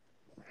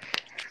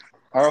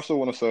 I also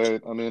want to say,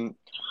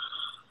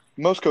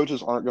 most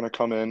coaches aren't going to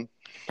come in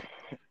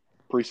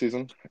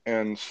preseason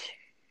and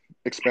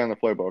expand the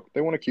playbook.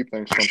 They want to keep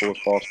things simple as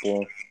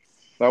possible.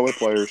 That way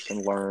players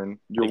can learn.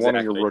 You're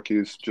wanting your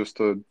rookies just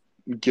to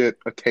get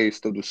a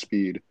taste of the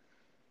speed.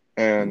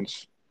 And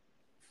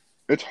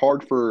it's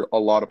hard for a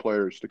lot of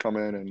players to come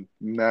in and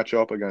match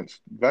up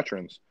against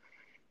veterans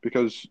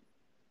because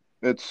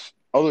it's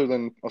other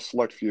than a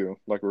select few,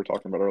 like we were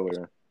talking about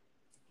earlier.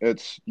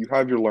 It's you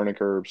have your learning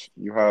curves,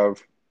 you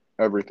have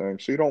everything.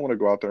 So you don't want to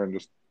go out there and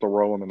just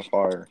throw them in the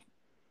fire.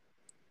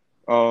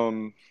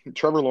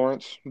 Trevor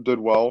Lawrence did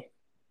well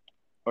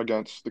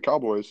against the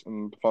Cowboys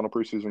in the final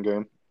preseason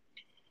game.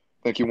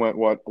 I think he went,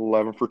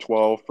 11 for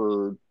 12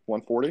 for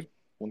 140,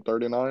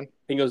 139? I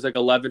think it was like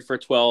 11 for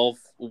 12,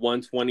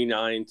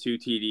 129, 2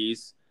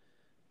 TDs.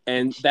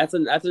 And that's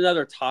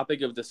another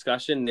topic of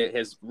discussion that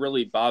has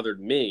really bothered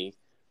me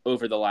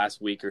over the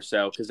last week or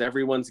so because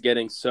everyone's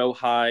getting so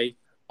high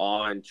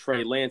on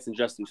Trey Lance and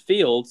Justin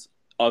Fields,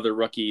 other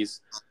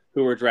rookies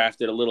who were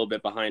drafted a little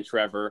bit behind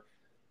Trevor,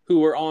 who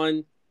were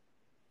on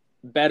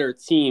better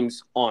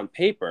teams on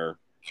paper.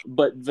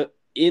 But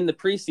in the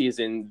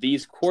preseason,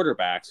 these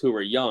quarterbacks who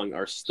are young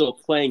are still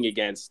playing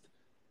against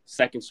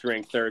second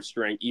string, third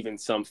string, even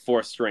some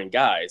fourth string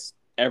guys.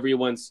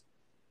 Everyone's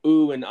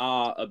ooh and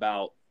ah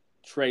about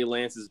Trey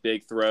Lance's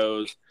big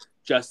throws,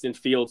 Justin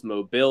Fields'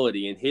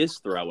 mobility and his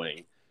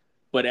throwing.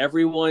 But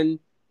everyone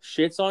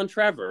shits on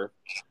Trevor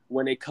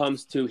when it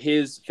comes to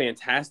his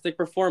fantastic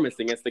performance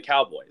against the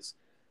Cowboys.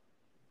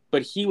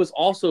 But he was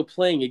also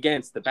playing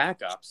against the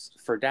backups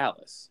for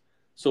Dallas.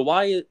 So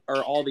why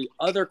are all the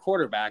other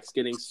quarterbacks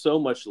getting so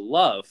much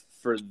love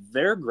for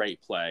their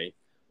great play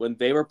when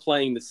they were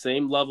playing the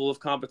same level of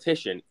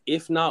competition,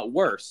 if not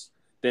worse,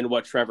 than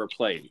what Trevor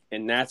played?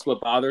 And that's what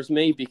bothers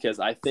me, because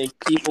I think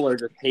people are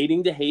just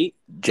hating to hate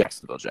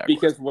Jacksonville Jaguars.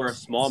 because we're a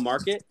small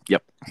market.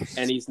 Yep.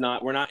 And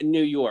we're not in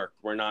New York.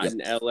 We're not in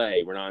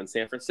LA. We're not in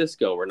San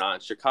Francisco. We're not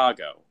in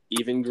Chicago.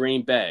 Even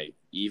Green Bay.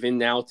 Even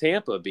now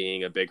Tampa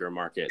being a bigger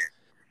market.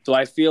 So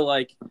I feel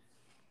like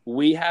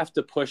we have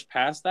to push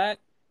past that.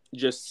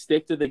 Just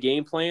stick to the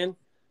game plan,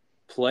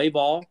 play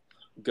ball,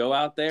 go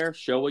out there,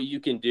 show what you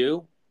can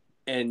do,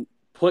 and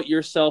put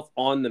yourself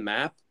on the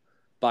map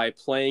by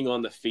playing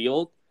on the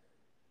field,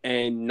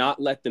 and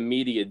not let the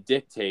media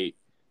dictate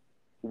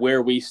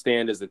where we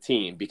stand as a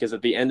team. Because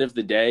at the end of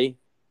the day,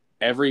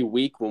 every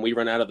week when we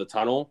run out of the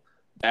tunnel,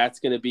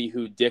 that's going to be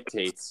who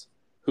dictates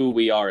who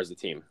we are as a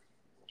team.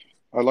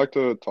 I'd like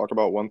to talk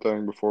about one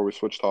thing before we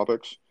switch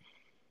topics.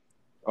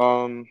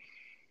 The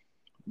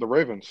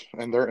Ravens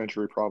and their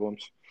injury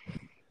problems.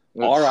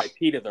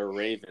 R.I.P. to the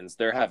Ravens.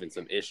 They're having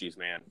some issues,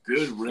 man.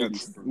 Good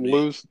riddance for me.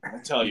 Lose I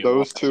tell you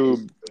those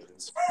what.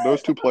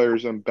 those two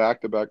players in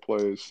back-to-back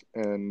plays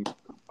in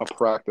a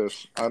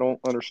practice. I don't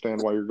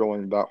understand why you're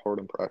going that hard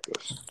in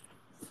practice.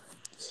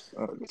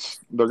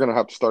 They're going to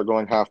have to start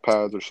going half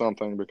pads or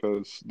something,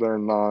 because they're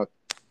not.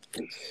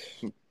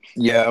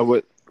 Yeah,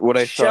 what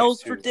I saw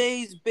Shells too, for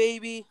days,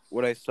 baby.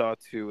 what I saw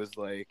too was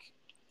like,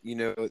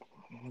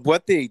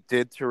 what they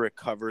did to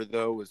recover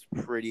though was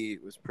pretty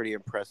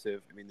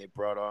impressive. I mean, they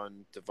brought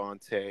on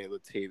Devontae,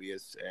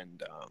 Latavius,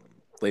 and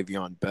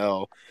Le'Veon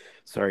Bell.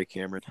 Sorry,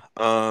 Cameron.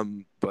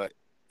 But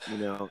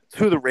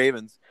to the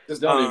Ravens.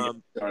 Just don't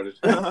even get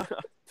started.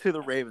 To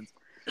the Ravens.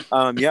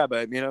 Yeah,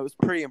 but it was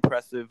pretty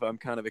impressive. I'm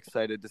kind of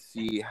excited to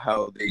see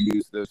how they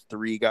use those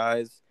three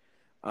guys.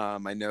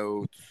 I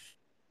know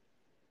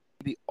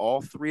maybe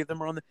all three of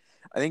them are on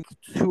I think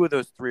two of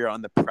those three are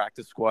on the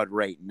practice squad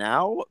right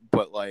now,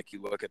 but like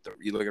you look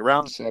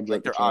around,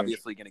 like they're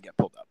obviously going to get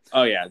pulled up.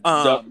 Oh yeah,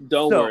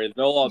 don't worry,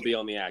 they'll all be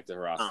on the active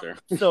roster.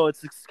 So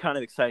it's kind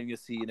of exciting to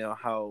see,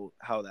 how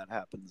that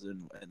happens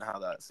and how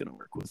that's going to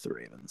work with the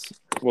Ravens.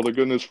 Well, the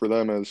good news for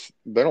them is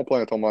they don't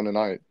play until Monday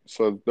night,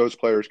 so those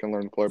players can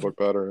learn the playbook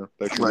better.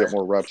 They can get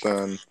more reps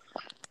in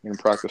and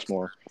practice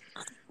more.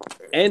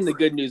 And the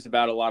good news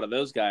about a lot of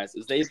those guys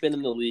is they've been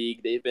in the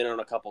league, they've been on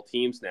a couple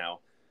teams now.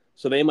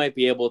 So they might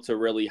be able to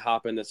really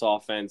hop in this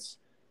offense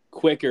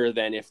quicker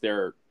than if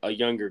they're a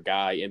younger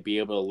guy and be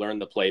able to learn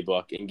the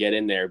playbook and get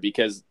in there,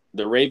 because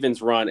the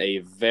Ravens run a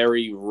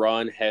very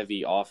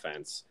run-heavy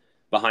offense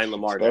behind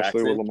Lamar Especially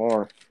Jackson. with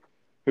Lamar,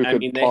 who I could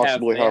mean,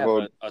 possibly they have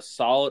have a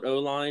solid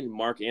O-line.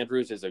 Mark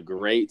Andrews is a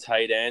great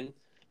tight end.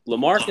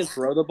 Lamar can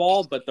throw the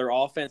ball, but their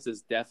offense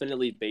is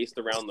definitely based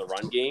around the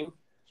run game.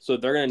 So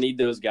they're going to need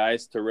those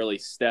guys to really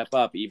step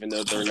up, even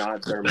though they're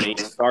not their main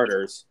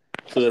starters,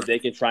 so that they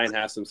can try and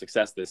have some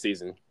success this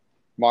season.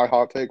 My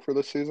hot take for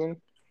this season: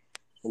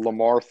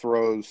 Lamar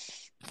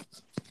throws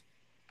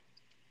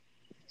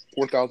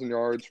 4,000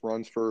 yards,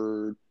 runs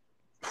for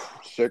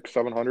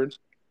 600-700,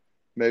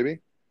 maybe.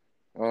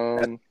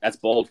 That's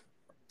bold.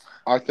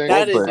 I think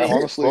That is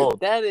honestly,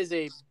 that is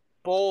a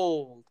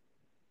bold.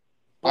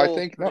 I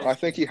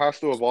think he has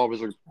to evolve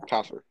as a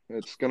passer.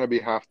 It's going to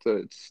be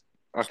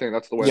I think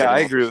that's the way. Yeah, I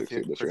agree with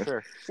you for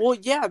sure. Well,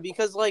 yeah,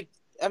 because look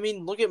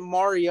at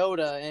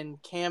Mariota and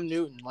Cam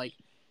Newton.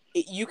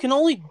 You can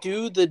only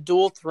do the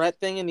dual threat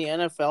thing in the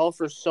NFL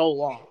for so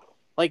long.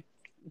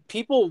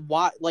 People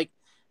watch,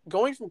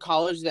 going from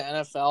college to the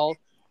NFL,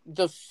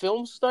 the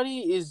film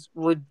study is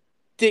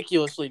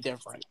ridiculously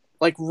different.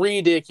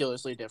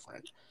 Ridiculously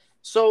different.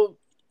 So,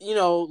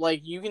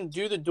 you can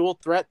do the dual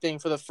threat thing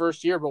for the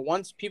first year, but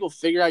once people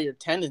figure out your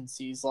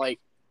tendencies,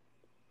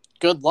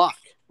 good luck.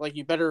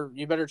 You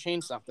better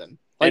change something.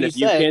 And if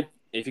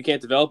you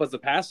can't develop as a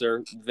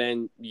passer,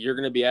 then you're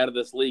going to be out of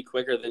this league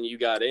quicker than you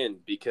got in,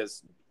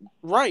 because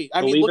right.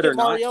 I mean, look at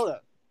Mariota.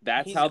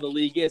 That's how the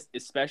league is,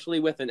 especially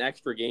with an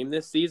extra game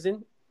this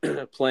season,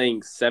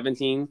 playing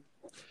 17.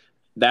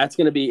 That's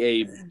going to be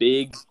a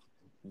big,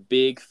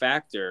 big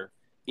factor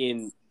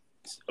in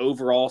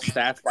overall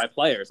stats by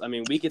players. I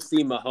mean, we could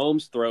see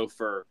Mahomes throw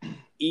for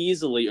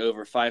easily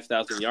over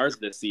 5,000 yards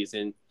this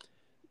season.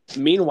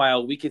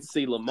 Meanwhile, we could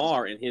see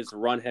Lamar in his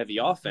run-heavy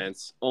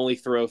offense only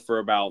throw for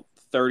about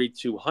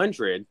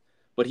 3,200,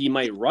 but he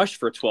might rush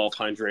for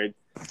 1,200,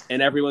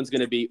 and everyone's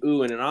going to be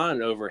oohing and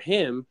on over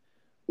him,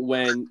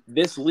 when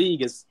this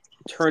league is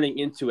turning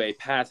into a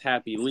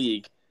pass-happy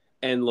league,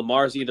 and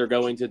Lamar's either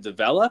going to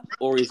develop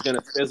or he's going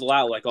to fizzle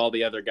out like all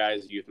the other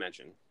guys you've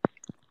mentioned.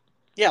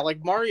 Yeah,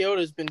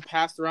 Mariota's been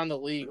passed around the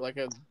league like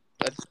a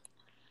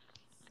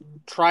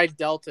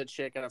tri-delta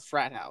chick at a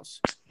frat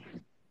house.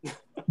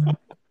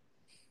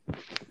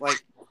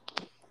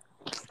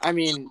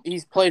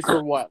 He's played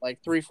for what,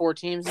 3-4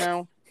 teams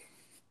now?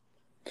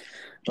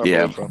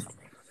 Yeah.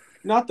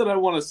 not that I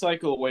want to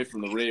cycle away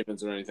from the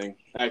Ravens or anything.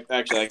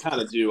 Actually, I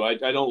kind of do. I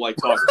don't like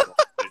talking about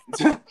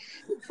the Ravens.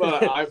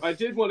 But I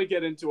did want to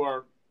get into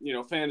our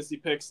fantasy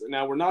picks.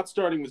 Now we're not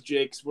starting with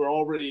Jake's. We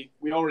already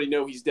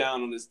know he's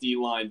down on his D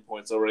line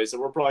points already. So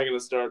we're probably going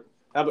to start.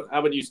 How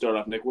about you start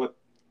off, Nick? What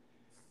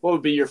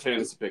would be your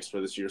fantasy picks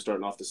for this year,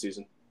 starting off the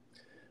season?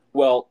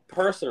 Well,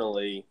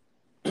 personally,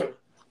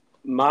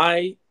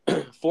 my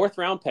fourth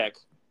round pick,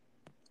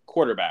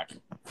 quarterback.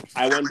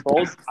 I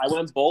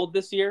went bold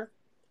this year,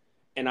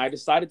 and I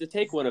decided to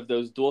take one of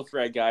those dual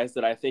threat guys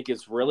that I think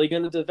is really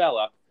going to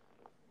develop,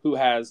 who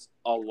has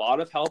a lot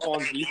of help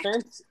on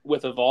defense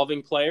with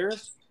evolving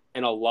players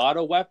and a lot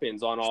of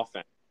weapons on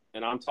offense.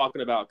 And I'm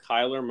talking about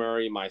Kyler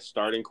Murray, my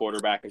starting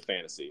quarterback in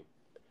fantasy.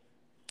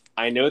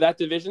 I know that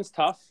division's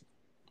tough,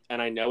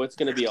 and I know it's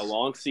going to be a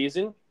long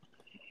season,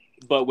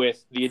 but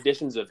with the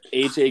additions of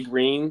A.J.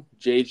 Green,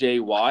 J.J.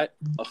 Watt,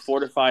 a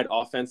fortified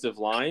offensive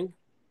line,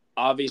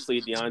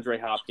 obviously DeAndre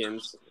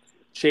Hopkins,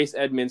 Chase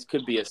Edmonds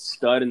could be a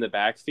stud in the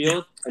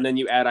backfield, and then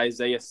you add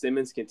Isaiah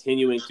Simmons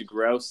continuing to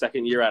grow,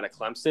 second year out of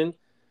Clemson.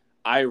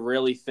 I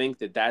really think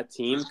that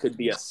team could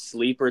be a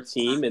sleeper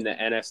team in the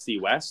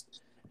NFC West,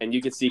 and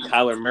you could see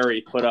Kyler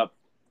Murray put up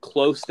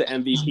close to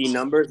MVP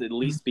numbers, at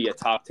least be a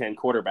top 10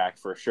 quarterback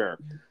for sure.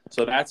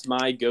 So that's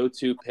my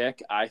go-to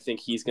pick. I think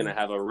he's going to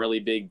have a really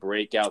big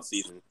breakout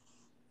season.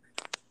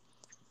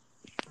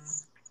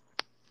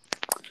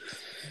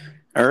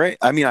 All right.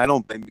 I mean, I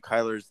don't think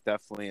Kyler's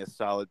definitely a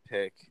solid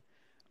pick.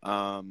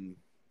 I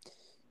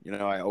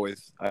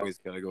always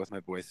got to go with my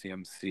boy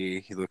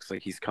CMC. He looks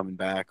like he's coming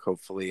back.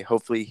 Hopefully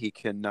he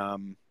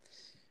can,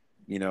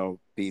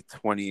 be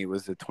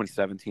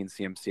 2017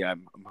 CMC.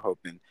 I'm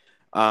hoping.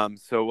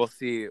 So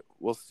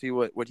we'll see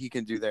what he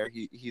can do there.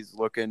 He's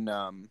looking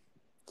like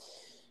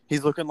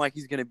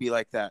he's going to be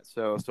like that.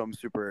 So I'm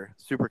super,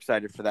 super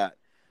excited for that.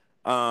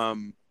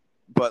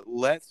 But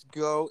let's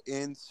go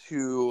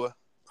into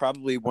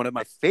probably one of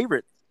my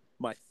favorite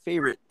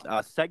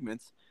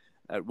segments.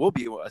 That will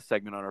be a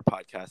segment on our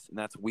podcast, and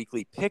that's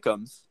weekly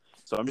pick'ems.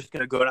 So I'm just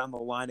going to go down the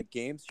line of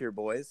games here,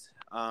 boys.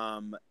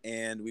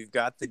 And we've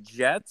got the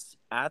Jets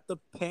at the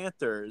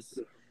Panthers,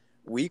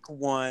 week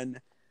 1,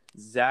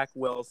 Zach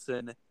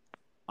Wilson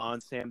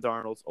on Sam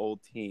Darnold's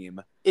old team.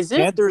 Is it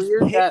Panthers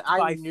weird that I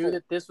by knew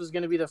that this was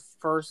going to be the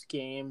first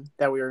game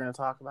that we were going to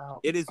talk about?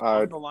 It is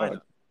on the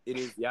lineup. It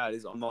is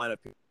on the lineup.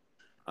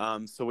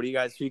 So who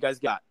you guys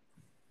got?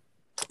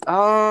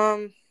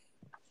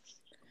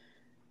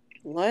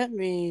 Let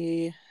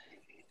me.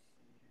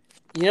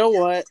 You know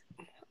what?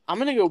 I'm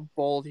gonna go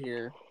bold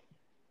here.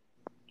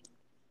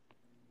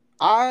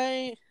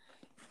 Don't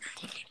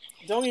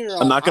get me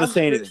wrong. I'm not gonna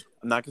say anything.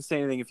 I'm not gonna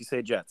say anything if you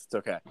say Jets. It's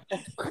okay.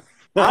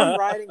 I'm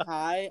riding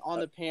high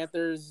on the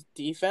Panthers'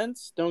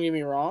 defense. Don't get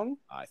me wrong.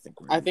 I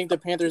think the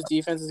Panthers'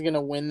 defense is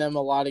gonna win them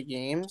a lot of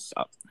games.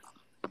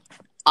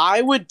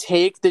 I would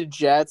take the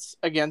Jets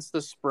against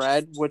the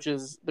spread, which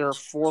is their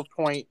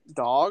 4-point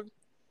dog.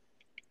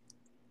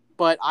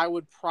 But I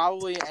would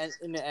probably,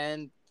 in the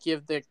end,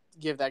 give that.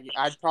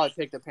 I'd probably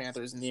pick the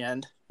Panthers in the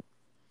end.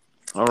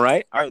 All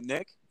right,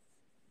 Nick.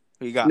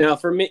 Who you got? Now,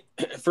 for me,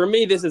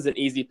 this is an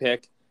easy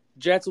pick.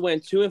 Jets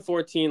went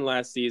 2-14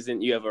 last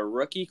season. You have a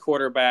rookie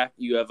quarterback.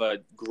 You have a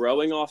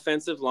growing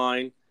offensive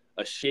line,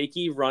 a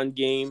shaky run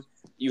game.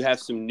 You have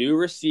some new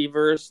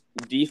receivers.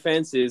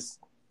 Defense is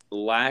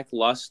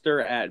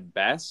lackluster at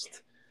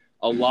best.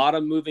 A lot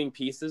of moving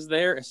pieces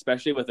there,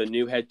 especially with a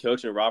new head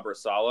coach in Robert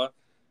Saleh.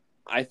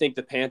 I think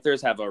the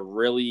Panthers have a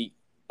really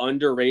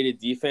underrated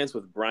defense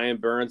with Brian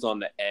Burns on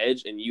the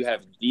edge, and you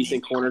have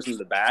decent corners in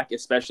the back,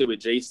 especially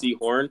with J.C.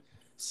 Horn,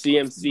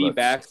 CMC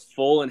back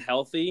full and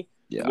healthy,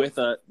 with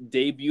a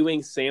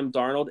debuting Sam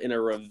Darnold in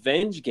a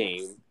revenge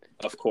game,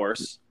 of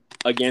course,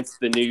 against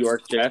the New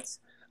York Jets.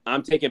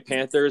 I'm taking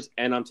Panthers,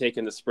 and I'm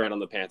taking the spread on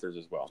the Panthers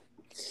as well.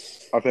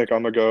 I think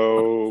I'm going to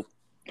go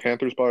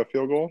Panthers by a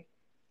field goal.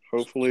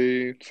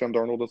 Hopefully Sam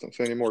Darnold doesn't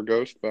see any more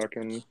ghosts back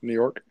in New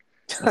York.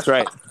 That's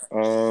right.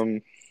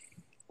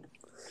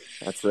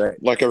 That's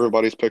right. Like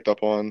everybody's picked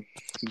up on,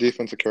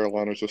 defense of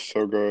Carolina is just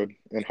so good.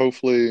 And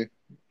hopefully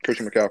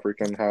Christian McCaffrey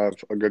can have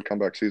a good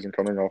comeback season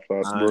coming off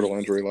that brutal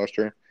injury last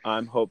year.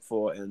 I'm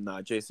hopeful, and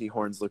J.C.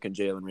 Horn's looking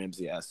Jalen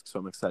Ramsey-esque, so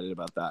I'm excited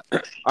about that.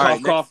 All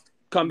right,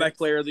 comeback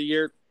player of the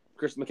year,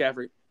 Christian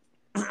McCaffrey.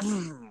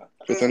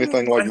 If it's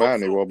anything like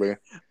Madden, he will be.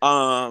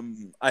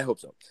 I hope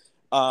so.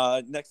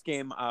 Next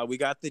game, we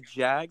got the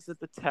Jags at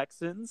the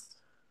Texans.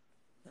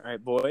 All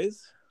right,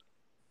 boys.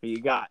 Who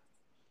you got?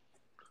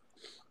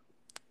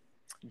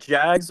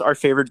 Jags are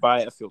favored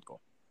by a field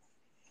goal.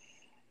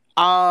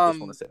 I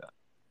just want to say that.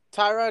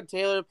 Tyrod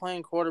Taylor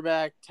playing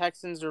quarterback.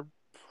 Texans are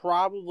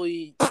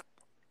probably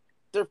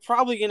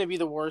going to be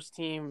the worst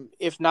team,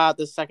 if not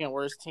the second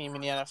worst team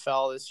in the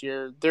NFL this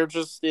year. They're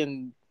just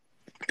in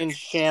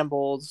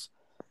shambles.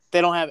 They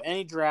don't have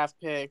any draft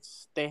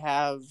picks. They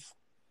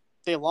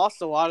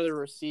lost a lot of their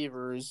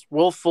receivers.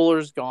 Will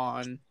Fuller's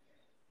gone.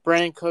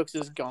 Brandon Cooks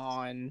is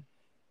gone.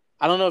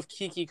 I don't know if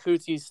Kiki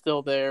Kutsy's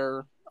still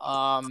there.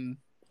 I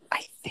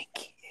think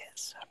he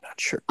is. I'm not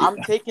sure.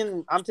 I'm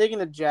taking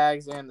the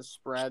Jags and the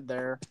spread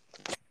there.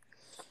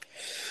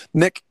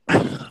 Nick,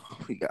 what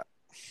you got?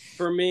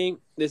 For me,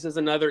 this is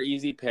another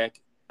easy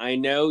pick. I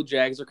know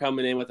Jags are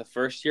coming in with a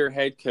first-year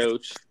head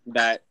coach,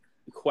 that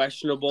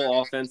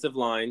questionable offensive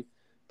line,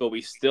 but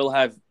we still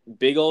have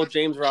big old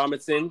James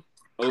Robinson,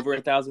 over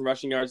 1,000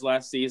 rushing yards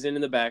last season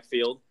in the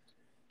backfield.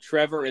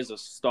 Trevor is a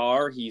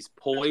star. He's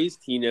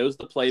poised. He knows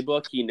the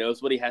playbook. He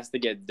knows what he has to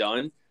get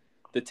done.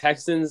 The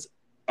Texans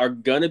are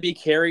going to be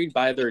carried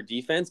by their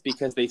defense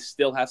because they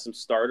still have some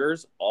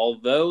starters.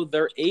 Although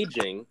they're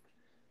aging,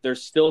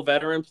 there's still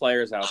veteran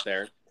players out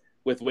there,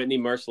 with Whitney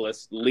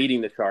Merciless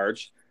leading the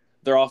charge.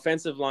 Their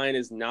offensive line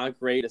is not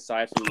great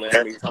aside from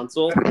Laremy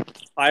Tunsil.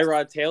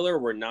 Tyrod Taylor,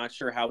 we're not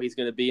sure how he's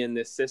going to be in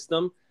this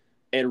system.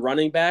 And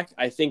running back,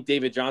 I think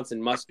David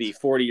Johnson must be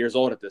 40 years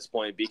old at this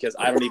point because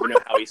I don't even know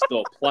how he's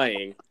still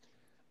playing.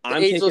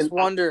 Ageless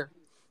wonder.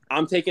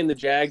 I'm taking the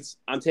Jags.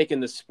 I'm taking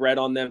the spread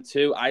on them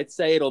too. I'd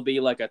say it'll be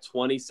like a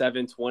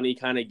 27-20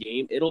 kind of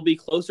game. It'll be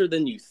closer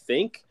than you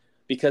think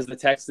because the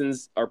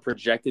Texans are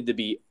projected to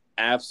be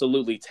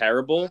absolutely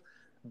terrible.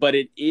 But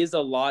it is a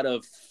lot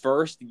of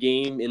first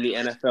game in the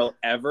NFL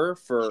ever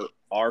for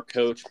our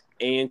coach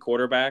and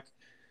quarterback.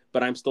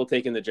 But I'm still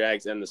taking the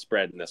Jags and the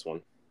spread in this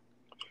one.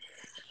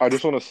 I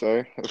just want to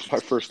say, it's my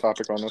first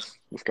topic on this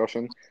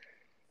discussion.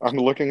 I'm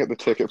looking at the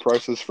ticket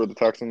prices for the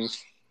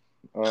Texans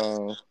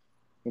and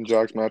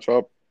Jags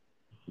matchup.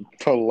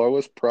 The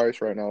lowest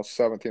price right now is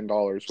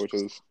 $17, which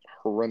is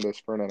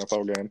horrendous for an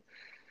NFL game.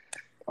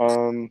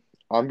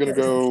 I'm going to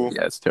go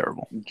it's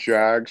terrible.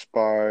 Jags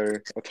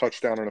by a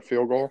touchdown and a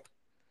field goal.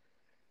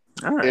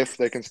 All right. If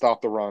they can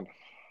stop the run.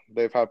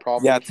 They've had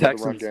problems with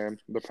Texans. the run game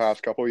the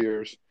past couple of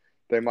years.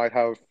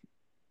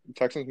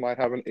 Texans might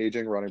have an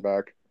aging running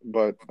back,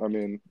 but I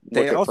mean,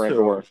 look at Frank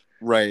Gore.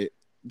 Right.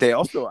 They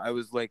also, I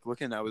was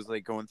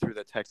going through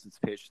the Texans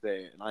page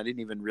today, and I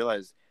didn't even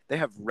realize they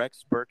have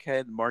Rex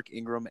Burkhead, Mark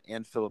Ingram,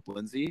 and Philip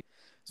Lindsay.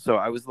 So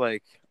I was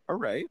like, all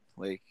right,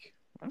 like,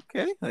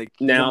 okay, like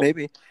now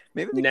maybe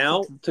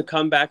now to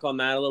come back on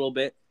that a little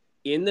bit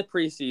in the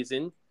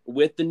preseason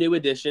with the new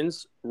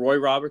additions, Roy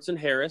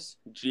Robertson-Harris,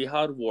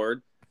 Jihad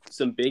Ward,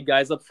 some big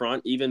guys up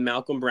front, even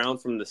Malcolm Brown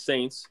from the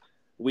Saints.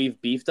 We've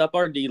beefed up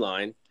our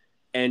D-line.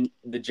 And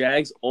the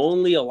Jags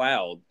only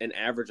allowed an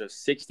average of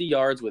 60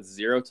 yards with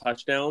 0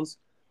 touchdowns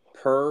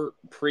per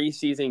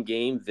preseason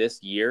game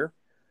this year.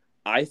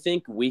 I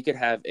think we could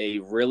have a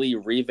really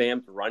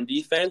revamped run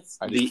defense.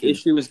 The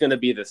issue is going to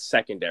be the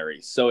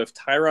secondary. So if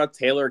Tyrod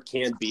Taylor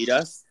can't beat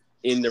us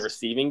in the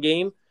receiving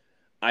game,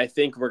 I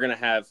think we're going to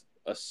have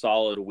a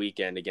solid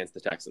weekend against the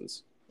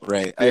Texans.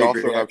 Right. They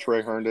also have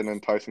Trey Herndon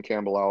and Tyson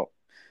Campbell out.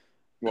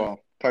 Well,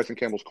 Tyson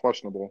Campbell's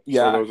questionable.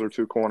 Yeah. So those are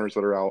 2 corners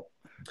that are out.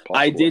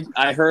 Possibly.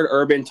 I heard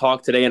Urban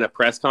talk today in a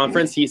press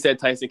conference. He said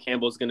Tyson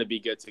Campbell is going to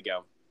be good to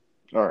go.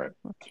 All right.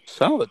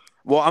 Solid.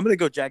 Well, I'm going to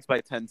go Jags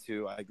by 10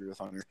 too. I agree with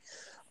Hunter.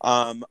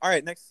 All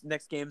right,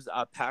 next game's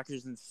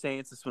Packers and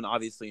Saints. This one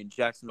obviously in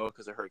Jacksonville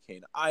because of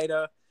Hurricane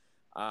Ida.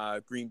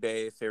 Green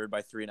Bay favored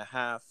by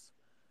 3.5.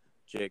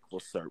 Jake, we'll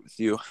start with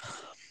you.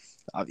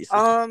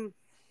 Obviously.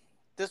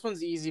 This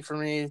one's easy for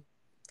me.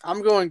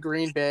 I'm going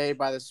Green Bay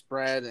by the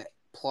spread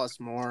plus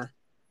more.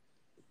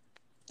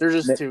 They're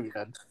just too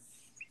good.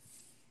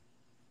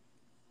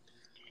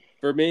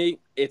 For me,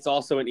 it's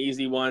also an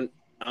easy one.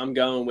 I'm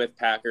going with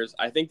Packers.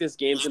 I think this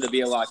game's going to be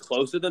a lot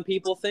closer than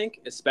people think,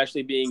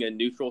 especially being a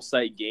neutral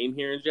site game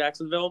here in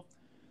Jacksonville.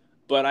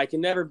 But I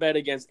can never bet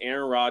against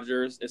Aaron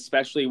Rodgers,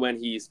 especially when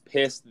he's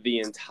pissed the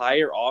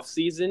entire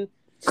offseason.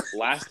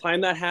 Last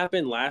time that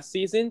happened, last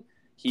season,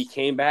 he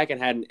came back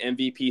and had an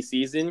MVP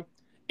season.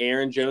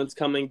 Aaron Jones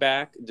coming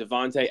back.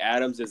 Devontae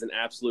Adams is an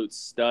absolute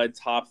stud,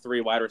 top 3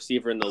 wide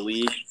receiver in the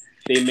league.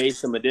 They made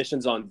some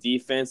additions on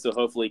defense, so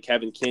hopefully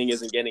Kevin King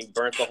isn't getting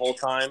burnt the whole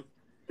time.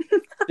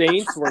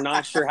 Saints, we're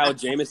not sure how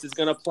Jameis is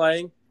going to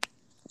play.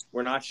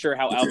 We're not sure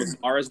how Alvin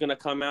Kamara is going to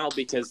come out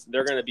because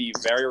they're going to be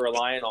very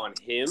reliant on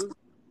him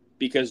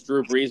because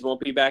Drew Brees won't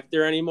be back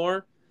there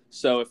anymore.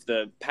 So if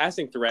the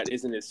passing threat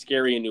isn't as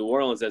scary in New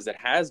Orleans as it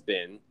has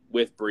been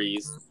with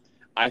Brees,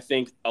 I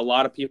think a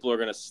lot of people are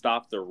going to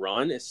stop the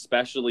run,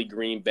 especially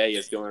Green Bay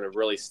is going to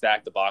really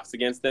stack the box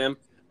against them.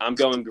 I'm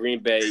going Green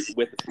Bay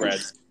with the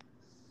spreads.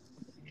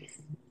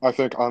 I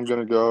think I'm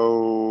going to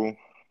go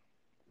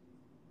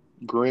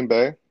Green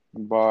Bay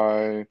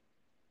by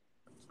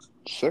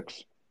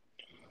 6.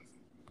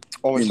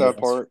 Only sad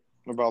part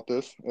about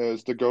this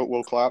is the GOAT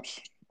will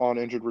collapse on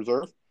injured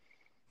reserve.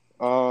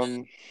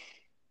 But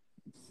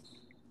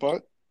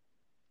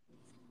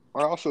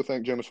I also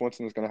think Jameis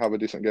Winston is going to have a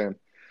decent game.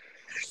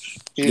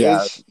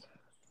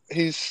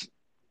 He's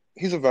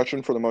a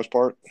veteran for the most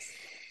part.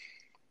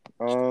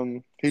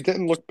 He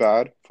didn't look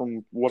bad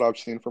from what I've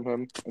seen from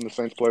him in the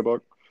Saints playbook.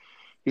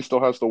 He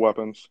still has the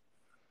weapons.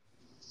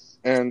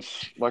 And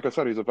like I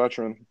said, he's a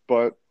veteran,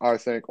 but I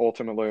think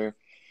ultimately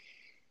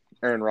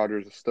Aaron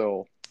Rodgers is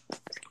still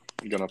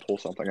going to pull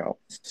something out.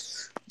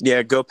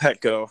 Yeah, go Pet,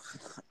 go.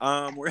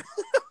 We're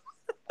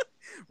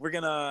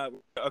going to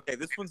 – okay,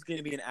 this one's going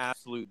to be an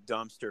absolute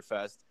dumpster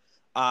fest.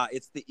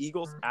 It's the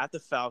Eagles at the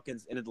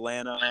Falcons in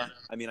Atlanta.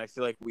 I mean, I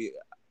feel like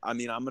I'm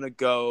gonna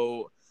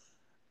go.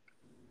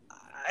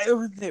 I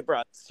don't think they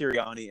brought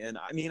Sirianni in.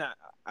 I mean,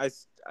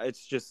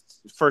 it's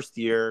just first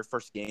year,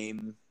 first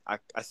game.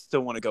 I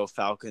still want to go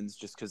Falcons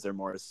just because they're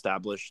more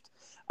established.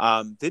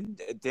 Dan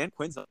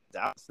Quinn's on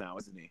Dallas now,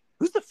 isn't he?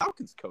 Who's the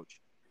Falcons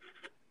coach?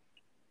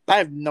 I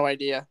have no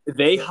idea.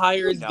 They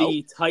hired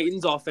the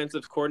Titans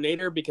offensive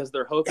coordinator because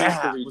they're hoping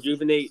to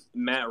rejuvenate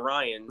Matt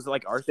Ryan. Was it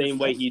like Arthur same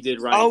Smith? way he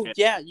did Ryan? Oh, Tannehill.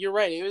 yeah, you're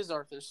right. It was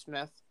Arthur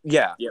Smith.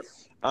 Yeah.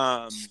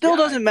 Yep. Still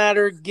doesn't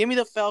matter. Give me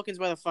the Falcons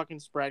by the fucking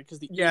spread because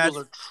the Eagles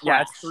are trash.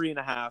 Yeah, it's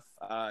 3.5.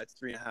 It's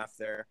 3.5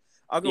 there.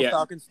 I'll go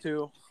Falcons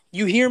too.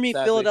 You hear me,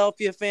 sadly.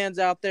 Philadelphia fans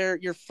out there?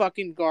 You're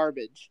fucking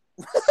garbage.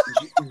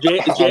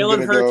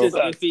 Jalen Hurts is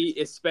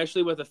iffy,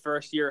 especially with a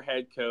first-year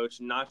head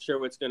coach. Not sure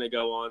what's going to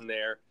go on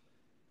there.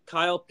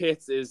 Kyle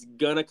Pitts is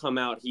going to come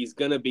out. He's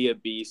going to be a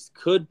beast.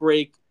 Could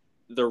break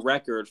the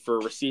record for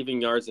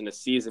receiving yards in a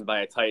season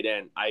by a tight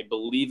end. I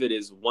believe it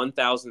is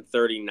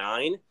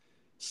 1,039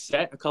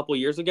 set a couple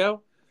years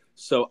ago.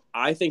 So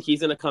I think he's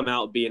going to come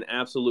out and be an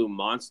absolute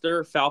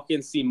monster.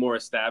 Falcons seem more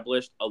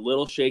established, a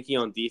little shaky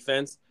on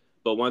defense.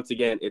 But once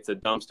again, it's a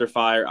dumpster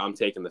fire. I'm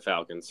taking the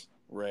Falcons.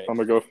 Right. I'm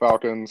going to go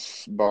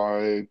Falcons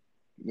by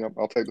 – yep,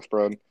 I'll take the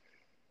spread.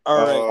 All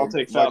right, I'll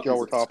take Falcons like y'all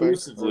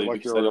were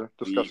like you were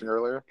discussing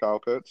earlier, Kyle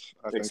Pitts.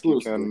 I think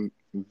he can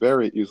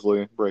very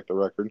easily break the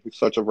record. He's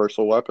such a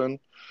versatile weapon.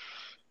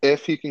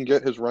 If he can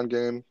get his run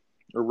game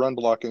or run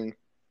blocking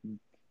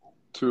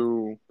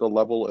to the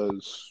level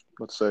as,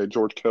 let's say,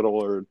 George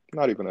Kittle, or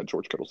not even at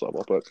George Kittle's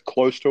level, but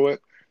close to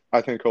it,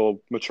 I think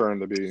he'll mature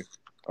into be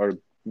a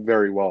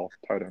very well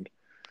tight end.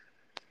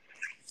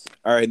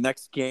 All right,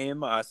 next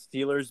game,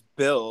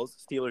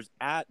 Steelers-Bills. Steelers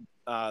at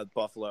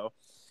Buffalo.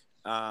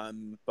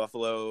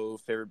 Buffalo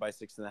favored by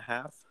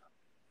 6.5.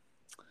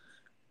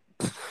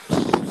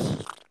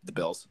 The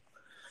Bills.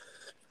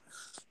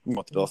 I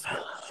want the Bills.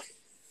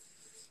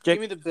 Give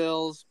me the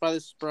Bills by the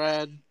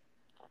spread.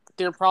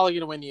 They're probably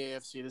going to win the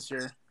AFC this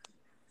year.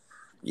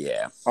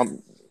 Yeah.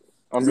 I'm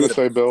going to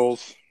say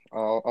Bills.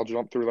 I'll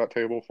jump through that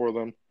table for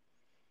them.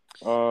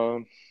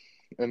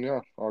 And yeah,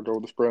 I'll go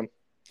with the spread.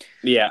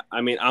 Yeah,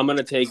 I mean, I'm going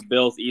to take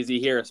Bills easy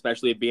here,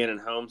 especially being in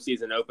home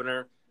season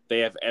opener. They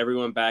have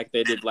everyone back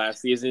they did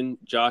last season.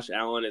 Josh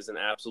Allen is an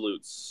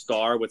absolute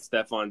star with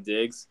Stephon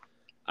Diggs.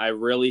 I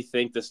really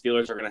think the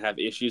Steelers are going to have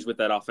issues with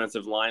that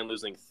offensive line,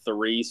 losing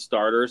 3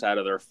 starters out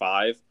of their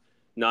 5.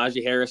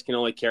 Najee Harris can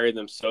only carry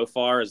them so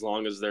far as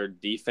long as their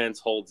defense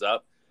holds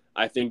up.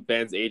 I think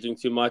Ben's aging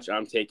too much.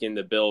 I'm taking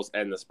the Bills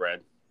and the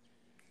spread.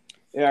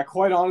 Yeah,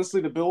 quite honestly,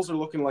 the Bills are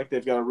looking like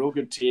they've got a real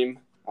good team.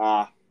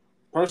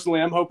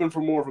 Personally, I'm hoping for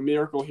more of a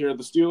miracle here.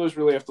 The Steelers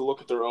really have to look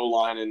at their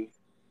O-line and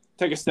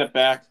take a step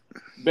back.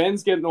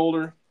 Ben's getting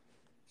older.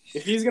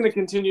 If he's going to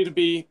continue to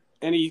be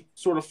any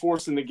sort of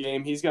force in the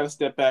game, he's got to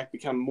step back,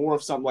 become more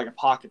of something like a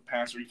pocket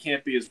passer. He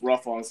can't be as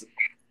rough on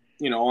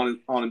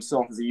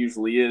himself as he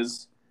usually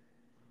is,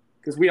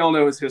 because we all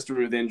know his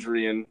history with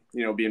injury and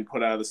being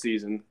put out of the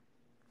season,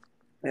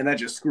 and that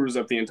just screws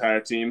up the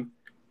entire team.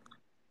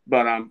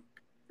 But I'm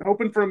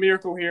hoping for a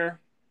miracle here.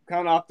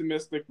 Kind of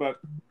optimistic,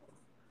 but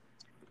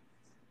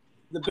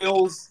the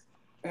Bills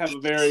have a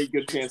very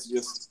good chance of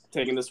just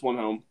taking this one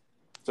home.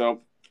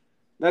 So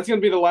that's going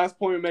to be the last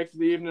point we make for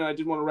the evening. I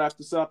did want to wrap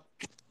this up.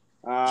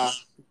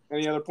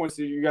 Any other points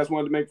that you guys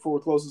wanted to make before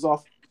we close this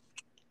off?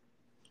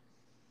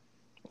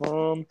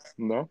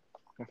 No.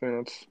 I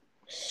think that's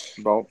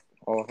about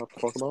all I have to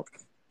talk about.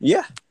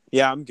 Yeah,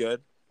 I'm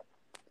good.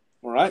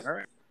 All right.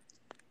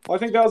 Well, I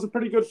think that was a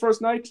pretty good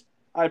first night.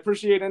 I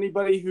appreciate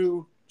anybody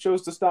who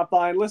chose to stop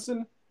by and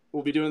listen.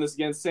 We'll be doing this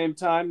again same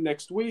time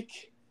next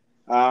week.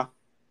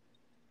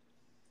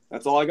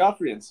 That's all I got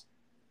for you.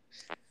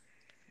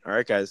 All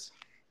right, guys.